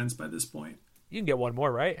total offense by this point. You can get 1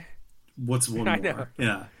 more, right? What's 1 I more? know.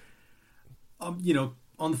 Yeah.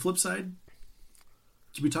 On the flip side,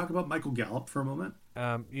 can we talk about Michael Gallup for a moment?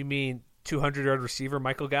 You mean 200-yard receiver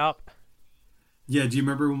Michael Gallup? Yeah, do you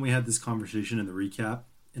remember when we had this conversation in the recap,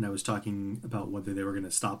 and I was talking about whether they were going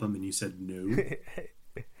to stop him, and you said no?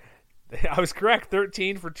 I was correct.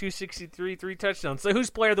 13 for 263, 3 touchdowns. So who's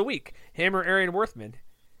player of the week? Him or Arian Worthman?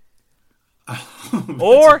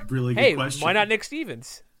 Or, really good hey, question. why not Nick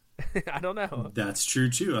Stevens? I don't know. That's true,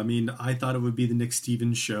 too. I mean, I thought it would be the Nick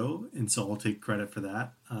Stevens show, and so I'll take credit for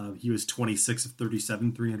that. He was 26 of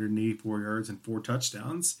 37, 384 yards, and 4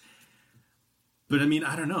 touchdowns. But, I mean,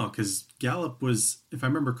 I don't know, because Gallup was, if I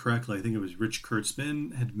remember correctly, I think it was Rich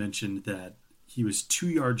Kurtzman had mentioned that he was 2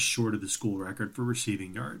 yards short of the school record for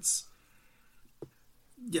receiving yards.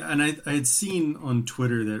 Yeah, and I had seen on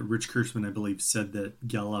Twitter that Rich Kurtzman, I believe, said that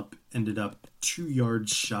Gallup ended up 2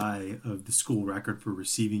 yards shy of the school record for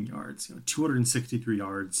receiving yards. 263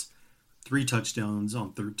 yards, 3 touchdowns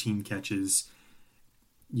on 13 catches.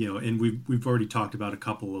 And we've already talked about a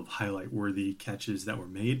couple of highlight-worthy catches that were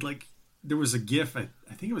made. Like, there was a GIF, I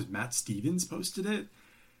think it was Matt Stevens posted it,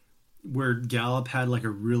 where Gallup had like a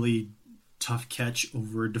really tough catch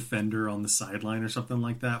over a defender on the sideline or something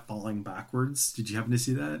like that, falling backwards. Did you happen to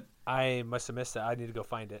see that? I must have missed that. I need to go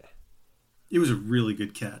find it. It was a really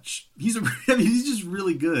good catch. He's just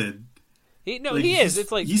really good. He is.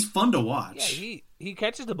 It's like he's fun to watch. Yeah, he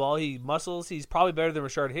catches the ball. He muscles. He's probably better than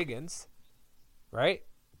Rashard Higgins, right?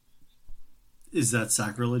 Is that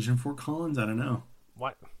sacrilege in Fort Collins? I don't know.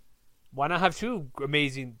 What? Why not have 2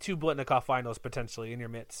 Blitnikoff finals potentially in your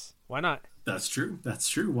midst? Why not? That's true.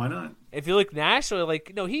 Why not? If you look nationally,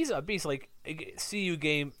 he's a beast. Like, CU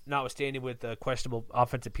game notwithstanding with the questionable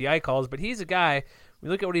offensive PI calls, but he's a guy we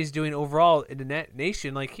look at what he's doing overall in the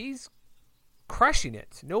nation, like he's crushing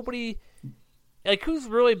it. Nobody, like who's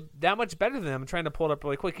really that much better than him? I'm trying to pull it up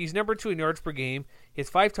really quick. He's number 2 in yards per game. He has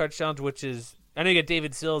 5 touchdowns, which is, I know you got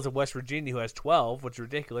David Sills of West Virginia who has 12, which is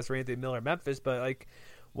ridiculous for Anthony Miller, Memphis, but like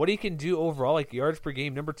what he can do overall, like yards per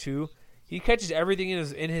game, number 2. He catches everything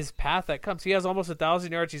in his path that comes. He has almost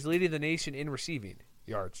 1,000 yards. He's leading the nation in receiving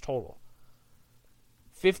yards total.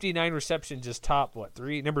 59 receptions, just top,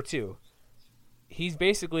 3? Number 2. He's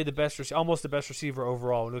basically the best, almost the best receiver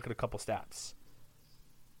overall. Look at a couple stats.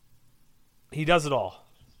 He does it all.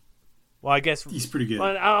 Well, I guess he's pretty good.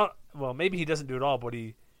 Well, maybe he doesn't do it all, but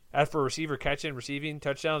as for a receiver catching, receiving,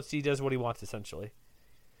 touchdowns, he does what he wants essentially.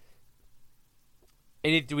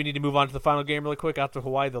 Do we need to move on to the final game really quick after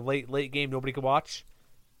Hawaii, the late game nobody could watch?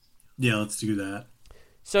 Yeah, let's do that.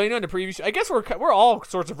 So, in the preview show, I guess we're all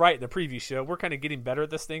sorts of right in the preview show. We're kind of getting better at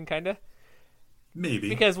this thing, kind of. Maybe.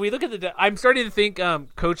 Because we look at I'm starting to think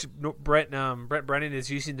Coach Brett Brennan is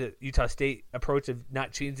using the Utah State approach of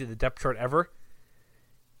not changing the depth chart ever.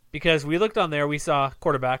 Because we looked on there, we saw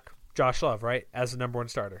quarterback Josh Love, right, as the number 1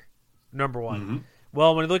 starter. Number 1. Mm-hmm.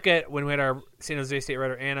 Well, when we had our San Jose State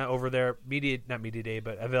writer Anna over there, not media day,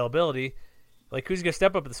 but availability, like who's going to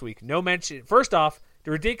step up this week? No mention. First off,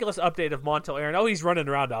 the ridiculous update of Montel Aaron. Oh, he's running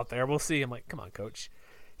around out there. We'll see. I'm like, come on, coach.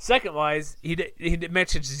 Second-wise, he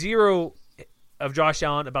mentioned 0 of Josh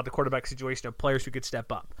Allen about the quarterback situation of players who could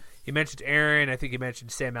step up. He mentioned Aaron. I think he mentioned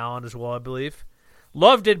Sam Allen as well, I believe.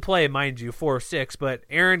 Love did play, mind you, 4 of 6, but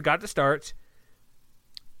Aaron got to start.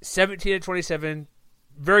 17-27.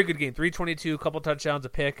 Very good game. 322, a couple touchdowns, a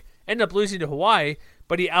pick. Ended up losing to Hawaii,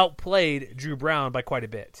 but he outplayed Drew Brown by quite a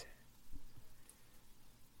bit.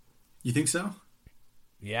 You think so?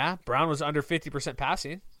 Yeah. Brown was under 50%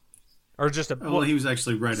 passing. Or just well, he was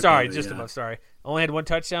actually right sorry, above it, just yeah. above. Sorry. Only had 1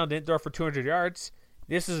 touchdown, didn't throw for 200 yards.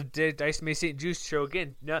 This is a Dice May St. Juice show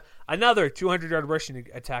again. Another 200-yard rushing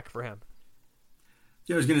attack for him.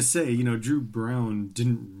 Yeah, I was going to say, Drew Brown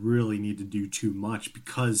didn't really need to do too much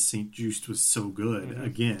because St. Just was so good. Mm-hmm.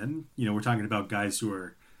 Again, we're talking about guys who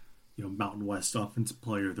are, Mountain West Offensive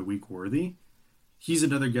Player of the Week worthy. He's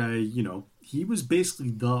another guy, he was basically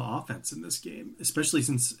the offense in this game, especially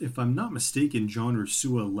since, if I'm not mistaken, John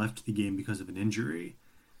Ursua left the game because of an injury.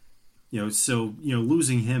 So,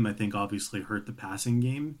 losing him, I think, obviously hurt the passing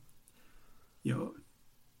game.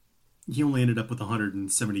 He only ended up with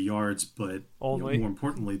 170 yards, but more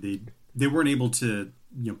importantly, they weren't able to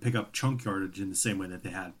pick up chunk yardage in the same way that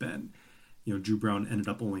they had been. Drew Brown ended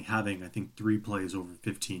up only having, I think, 3 plays over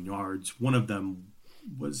 15 yards. One of them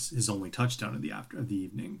was his only touchdown of the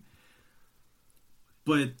evening.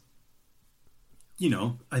 But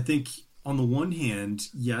I think on the one hand,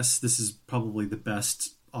 yes, this is probably the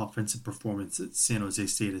best offensive performance that San Jose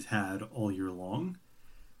State has had all year long.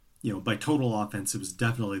 By total offense, it was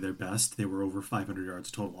definitely their best. They were over 500 yards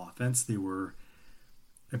total offense. They were,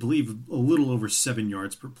 I believe, a little over 7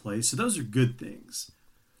 yards per play. So those are good things.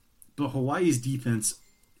 But Hawaii's defense,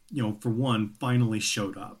 for one, finally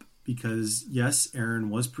showed up. Because, yes,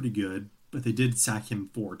 Aaron was pretty good, but they did sack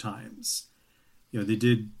him 4 times. They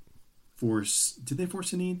did force... Did they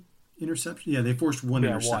force any interception? Yeah, they forced 1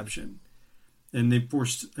 interception. 1. And they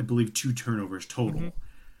forced, I believe, 2 turnovers total. Mm-hmm.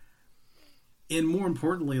 And more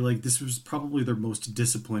importantly, this was probably their most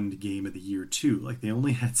disciplined game of the year, too. They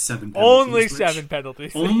only had 7 penalties. Only 7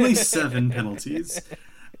 penalties. Only 7 penalties.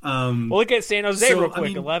 Well, look at San Jose real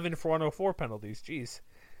quick. 11 for 104 penalties. Jeez.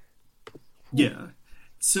 Yeah.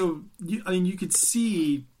 So, you could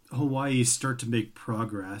see Hawaii start to make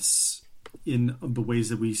progress in the ways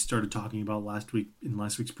that we started talking about last week's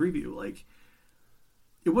preview.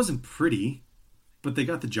 It wasn't pretty, but they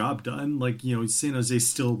got the job done. San Jose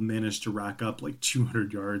still managed to rack up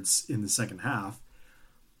 200 yards in the second half.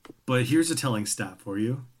 But here's a telling stat for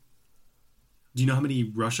you. Do you know how many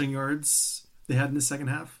rushing yards they had in the second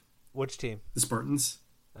half? Which team? The Spartans.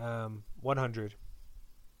 100.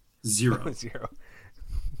 0. 0.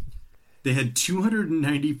 They had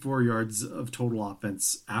 294 yards of total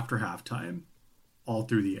offense after halftime, all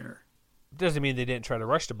through the air. Doesn't mean they didn't try to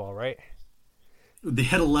rush the ball, right? They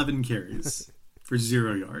had 11 carries for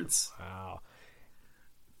 0 yards. Wow.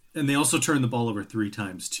 And they also turned the ball over 3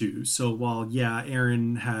 times, too. So while,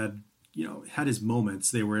 Aaron had his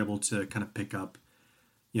moments, they were able to kind of pick up.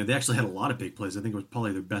 They actually had a lot of big plays. I think it was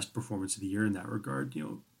probably their best performance of the year in that regard.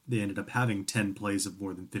 They ended up having 10 plays of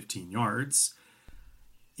more than 15 yards.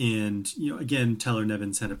 And, again, Tyler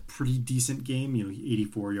Nevins had a pretty decent game,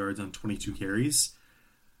 84 yards on 22 carries.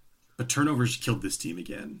 But turnovers killed this team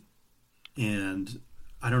again. And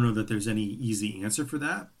I don't know that there's any easy answer for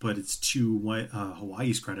that, but it's to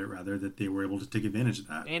Hawaii's credit, rather, that they were able to take advantage of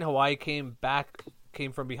that. And Hawaii came back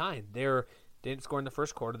came from behind. They didn't score in the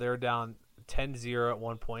first quarter. They were down 10-0 at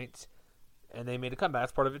one point, and they made a comeback.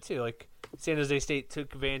 That's part of it too. Like San Jose State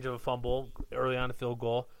took advantage of a fumble early on, a field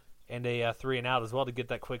goal, and a 3-and-out as well to get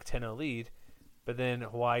that quick 10-0 lead. But then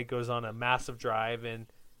Hawaii goes on a massive drive and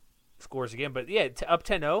scores again. But yeah, up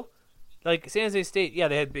 10-0. Like San Jose State, yeah,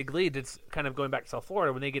 they had big lead. It's kind of going back to South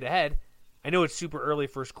Florida when they get ahead. I know it's super early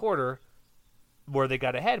first quarter where they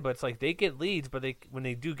got ahead, but it's like they get leads, but when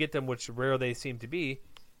they do get them, which rare they seem to be,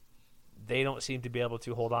 they don't seem to be able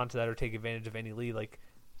to hold on to that or take advantage of any lead. Like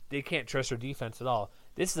they can't trust their defense at all.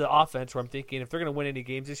 This is an offense where I'm thinking if they're going to win any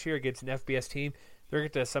games this year against an FBS team, they're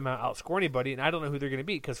going to somehow outscore anybody, and I don't know who they're going to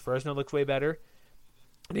beat because Fresno looks way better.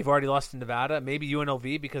 They've already lost to Nevada, maybe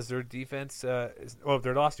UNLV because their defense they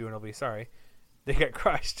lost to UNLV, sorry. They got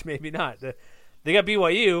crushed, maybe not. They got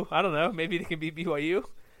BYU, I don't know, maybe they can beat BYU.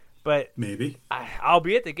 But maybe. I'll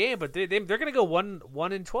be at the game, but they're going to go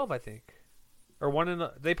 1-12, I think.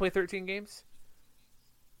 Or they play 13 games?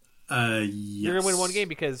 Yes. They're going to win one game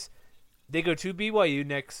because they go to BYU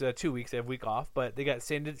next 2 weeks. They have a week off, but they got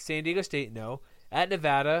San Diego State, no. At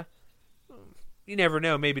Nevada, you never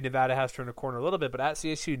know. Maybe Nevada has turned a corner a little bit, but at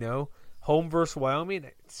CSU, no. Home versus Wyoming,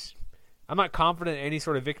 I'm not confident in any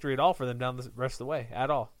sort of victory at all for them down the rest of the way,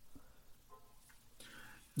 at all.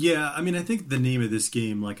 Yeah, I mean, I think the name of this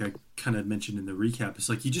game, like I kind of mentioned in the recap, is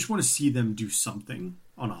like you just want to see them do something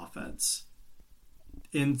on offense.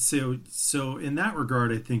 And so in that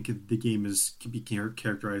regard, I think the game can be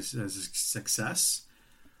characterized as a success.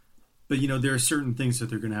 But, there are certain things that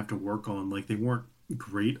they're going to have to work on. Like they weren't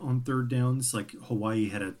great on third downs. Like Hawaii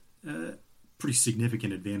had a pretty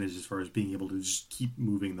significant advantage as far as being able to just keep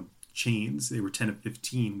moving the chains. They were 10 of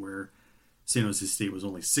 15, where San Jose State was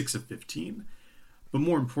only 6 of 15. But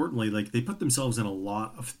more importantly, like they put themselves in a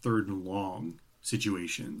lot of third and long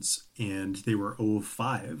situations, and they were 0 of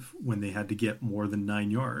 5 when they had to get more than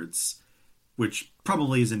 9 yards, which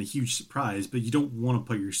probably isn't a huge surprise, but you don't want to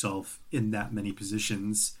put yourself in that many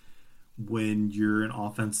positions when you're an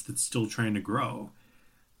offense that's still trying to grow.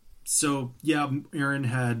 So, yeah, Aaron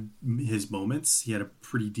had his moments. He had a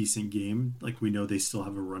pretty decent game. Like, we know they still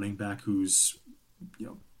have a running back who's,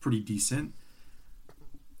 pretty decent.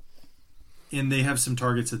 And they have some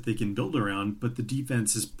targets that they can build around, but the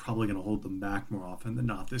defense is probably going to hold them back more often than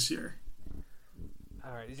not this year.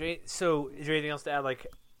 All right. Is there anything else to add, like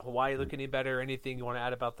Hawaii looking any better? Anything you want to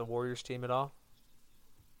add about the Warriors team at all?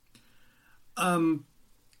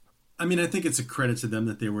 I mean, I think it's a credit to them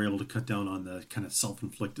that they were able to cut down on the kind of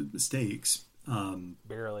self-inflicted mistakes.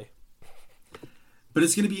 Barely. But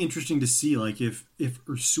it's going to be interesting to see, like, if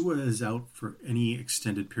Ursua is out for any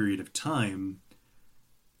extended period of time,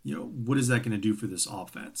 what is that going to do for this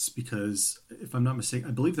offense? Because if I'm not mistaken,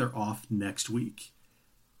 I believe they're off next week.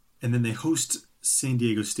 And then they host San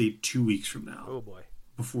Diego State 2 weeks from now. Oh, boy.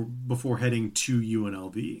 Before heading to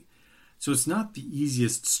UNLV. So it's not the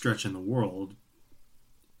easiest stretch in the world,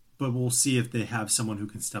 but we'll see if they have someone who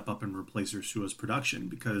can step up and replace Ursua's production,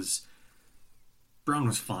 because Brown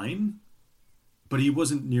was fine, but he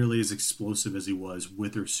wasn't nearly as explosive as he was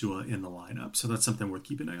with Ursua in the lineup. So that's something worth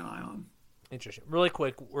keeping an eye on. Interesting. Really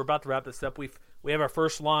quick, we're about to wrap this up. We have our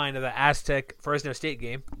first line of the Aztec Fresno State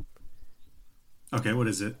game. Okay, what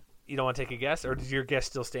is it? You don't want to take a guess, or does your guess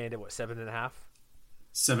still stand at 7.5?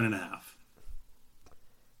 7.5.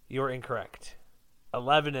 You're incorrect.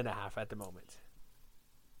 11.5 at the moment.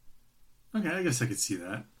 Okay, I guess I could see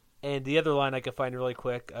that. And the other line I could find really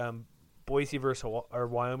quick, Boise versus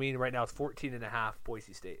Wyoming. Right now it's 14.5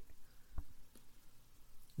 Boise State.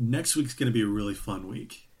 Next week's going to be a really fun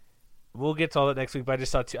week. We'll get to all that next week, but I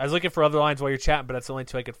just thought I was looking for other lines while you're chatting, but that's the only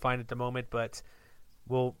two I could find at the moment. But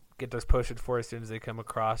we'll get those posted for as soon as they come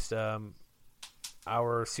across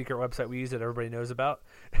our secret website we use that everybody knows about.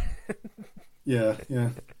 Yeah.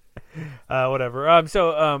 Whatever.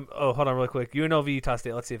 Hold on really quick. UNLV, Utah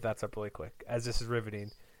State. Let's see if that's up really quick, as this is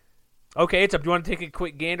riveting. Okay, it's up. Do you want to take a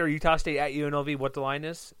quick gander? Utah State at UNLV, what the line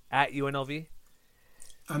is? At UNLV?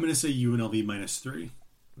 I'm going to say UNLV -3.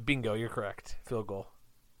 Bingo, you're correct. Field goal.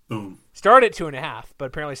 Boom. Started at 2.5, but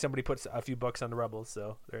apparently somebody puts a few bucks on the Rebels,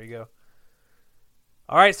 so there you go.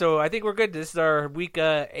 All right, so I think we're good. This is our week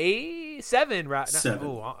 7 wrap. 7.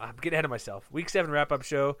 Oh, I'm getting ahead of myself. Week 7 wrap-up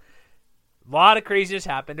show. A lot of craziness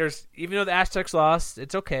happened. Even though the Aztecs lost,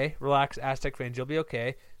 it's okay. Relax, Aztec fans. You'll be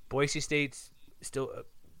okay. Boise State's still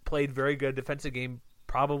played very good defensive game,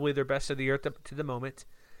 probably their best of the year to the moment.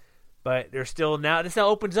 But they're still now. This now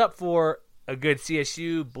opens up for a good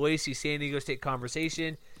CSU, Boise, San Diego State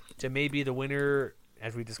conversation to maybe the winner,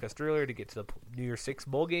 as we discussed earlier, to get to the New Year's 6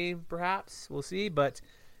 bowl game, perhaps. We'll see. But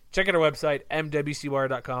check out our website,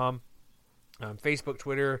 mwcwire.com, Facebook,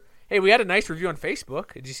 Twitter, Hey, we had a nice review on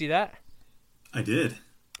Facebook. Did you see that? I did.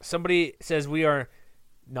 Somebody says we are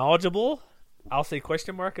knowledgeable. I'll say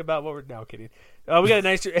question mark about what we're now kidding. We got a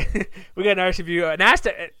nice review. An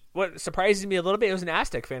Aztec. What surprises me a little bit, it was an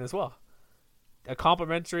Aztec fan as well. A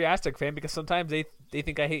complimentary Aztec fan, because sometimes they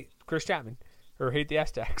think I hate Chris Chapman or hate the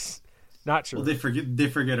Aztecs. Not true. Well, they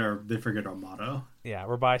forget our motto. Yeah,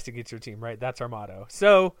 we're biased against your team, right? That's our motto.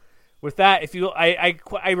 So with that, if you,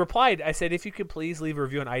 I replied. I said, if you could please leave a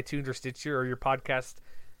review on iTunes or Stitcher or your podcast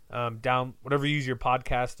down, whatever you use your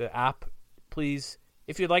podcast app, please.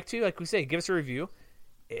 If you'd like to, like we say, give us a review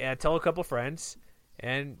and tell a couple friends.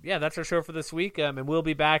 And yeah, that's our show for this week. And we'll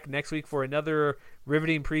be back next week for another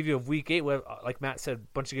riveting preview of Week 8. Like Matt said, a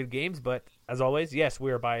bunch of good games. But as always, yes,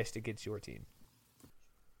 we are biased against your team.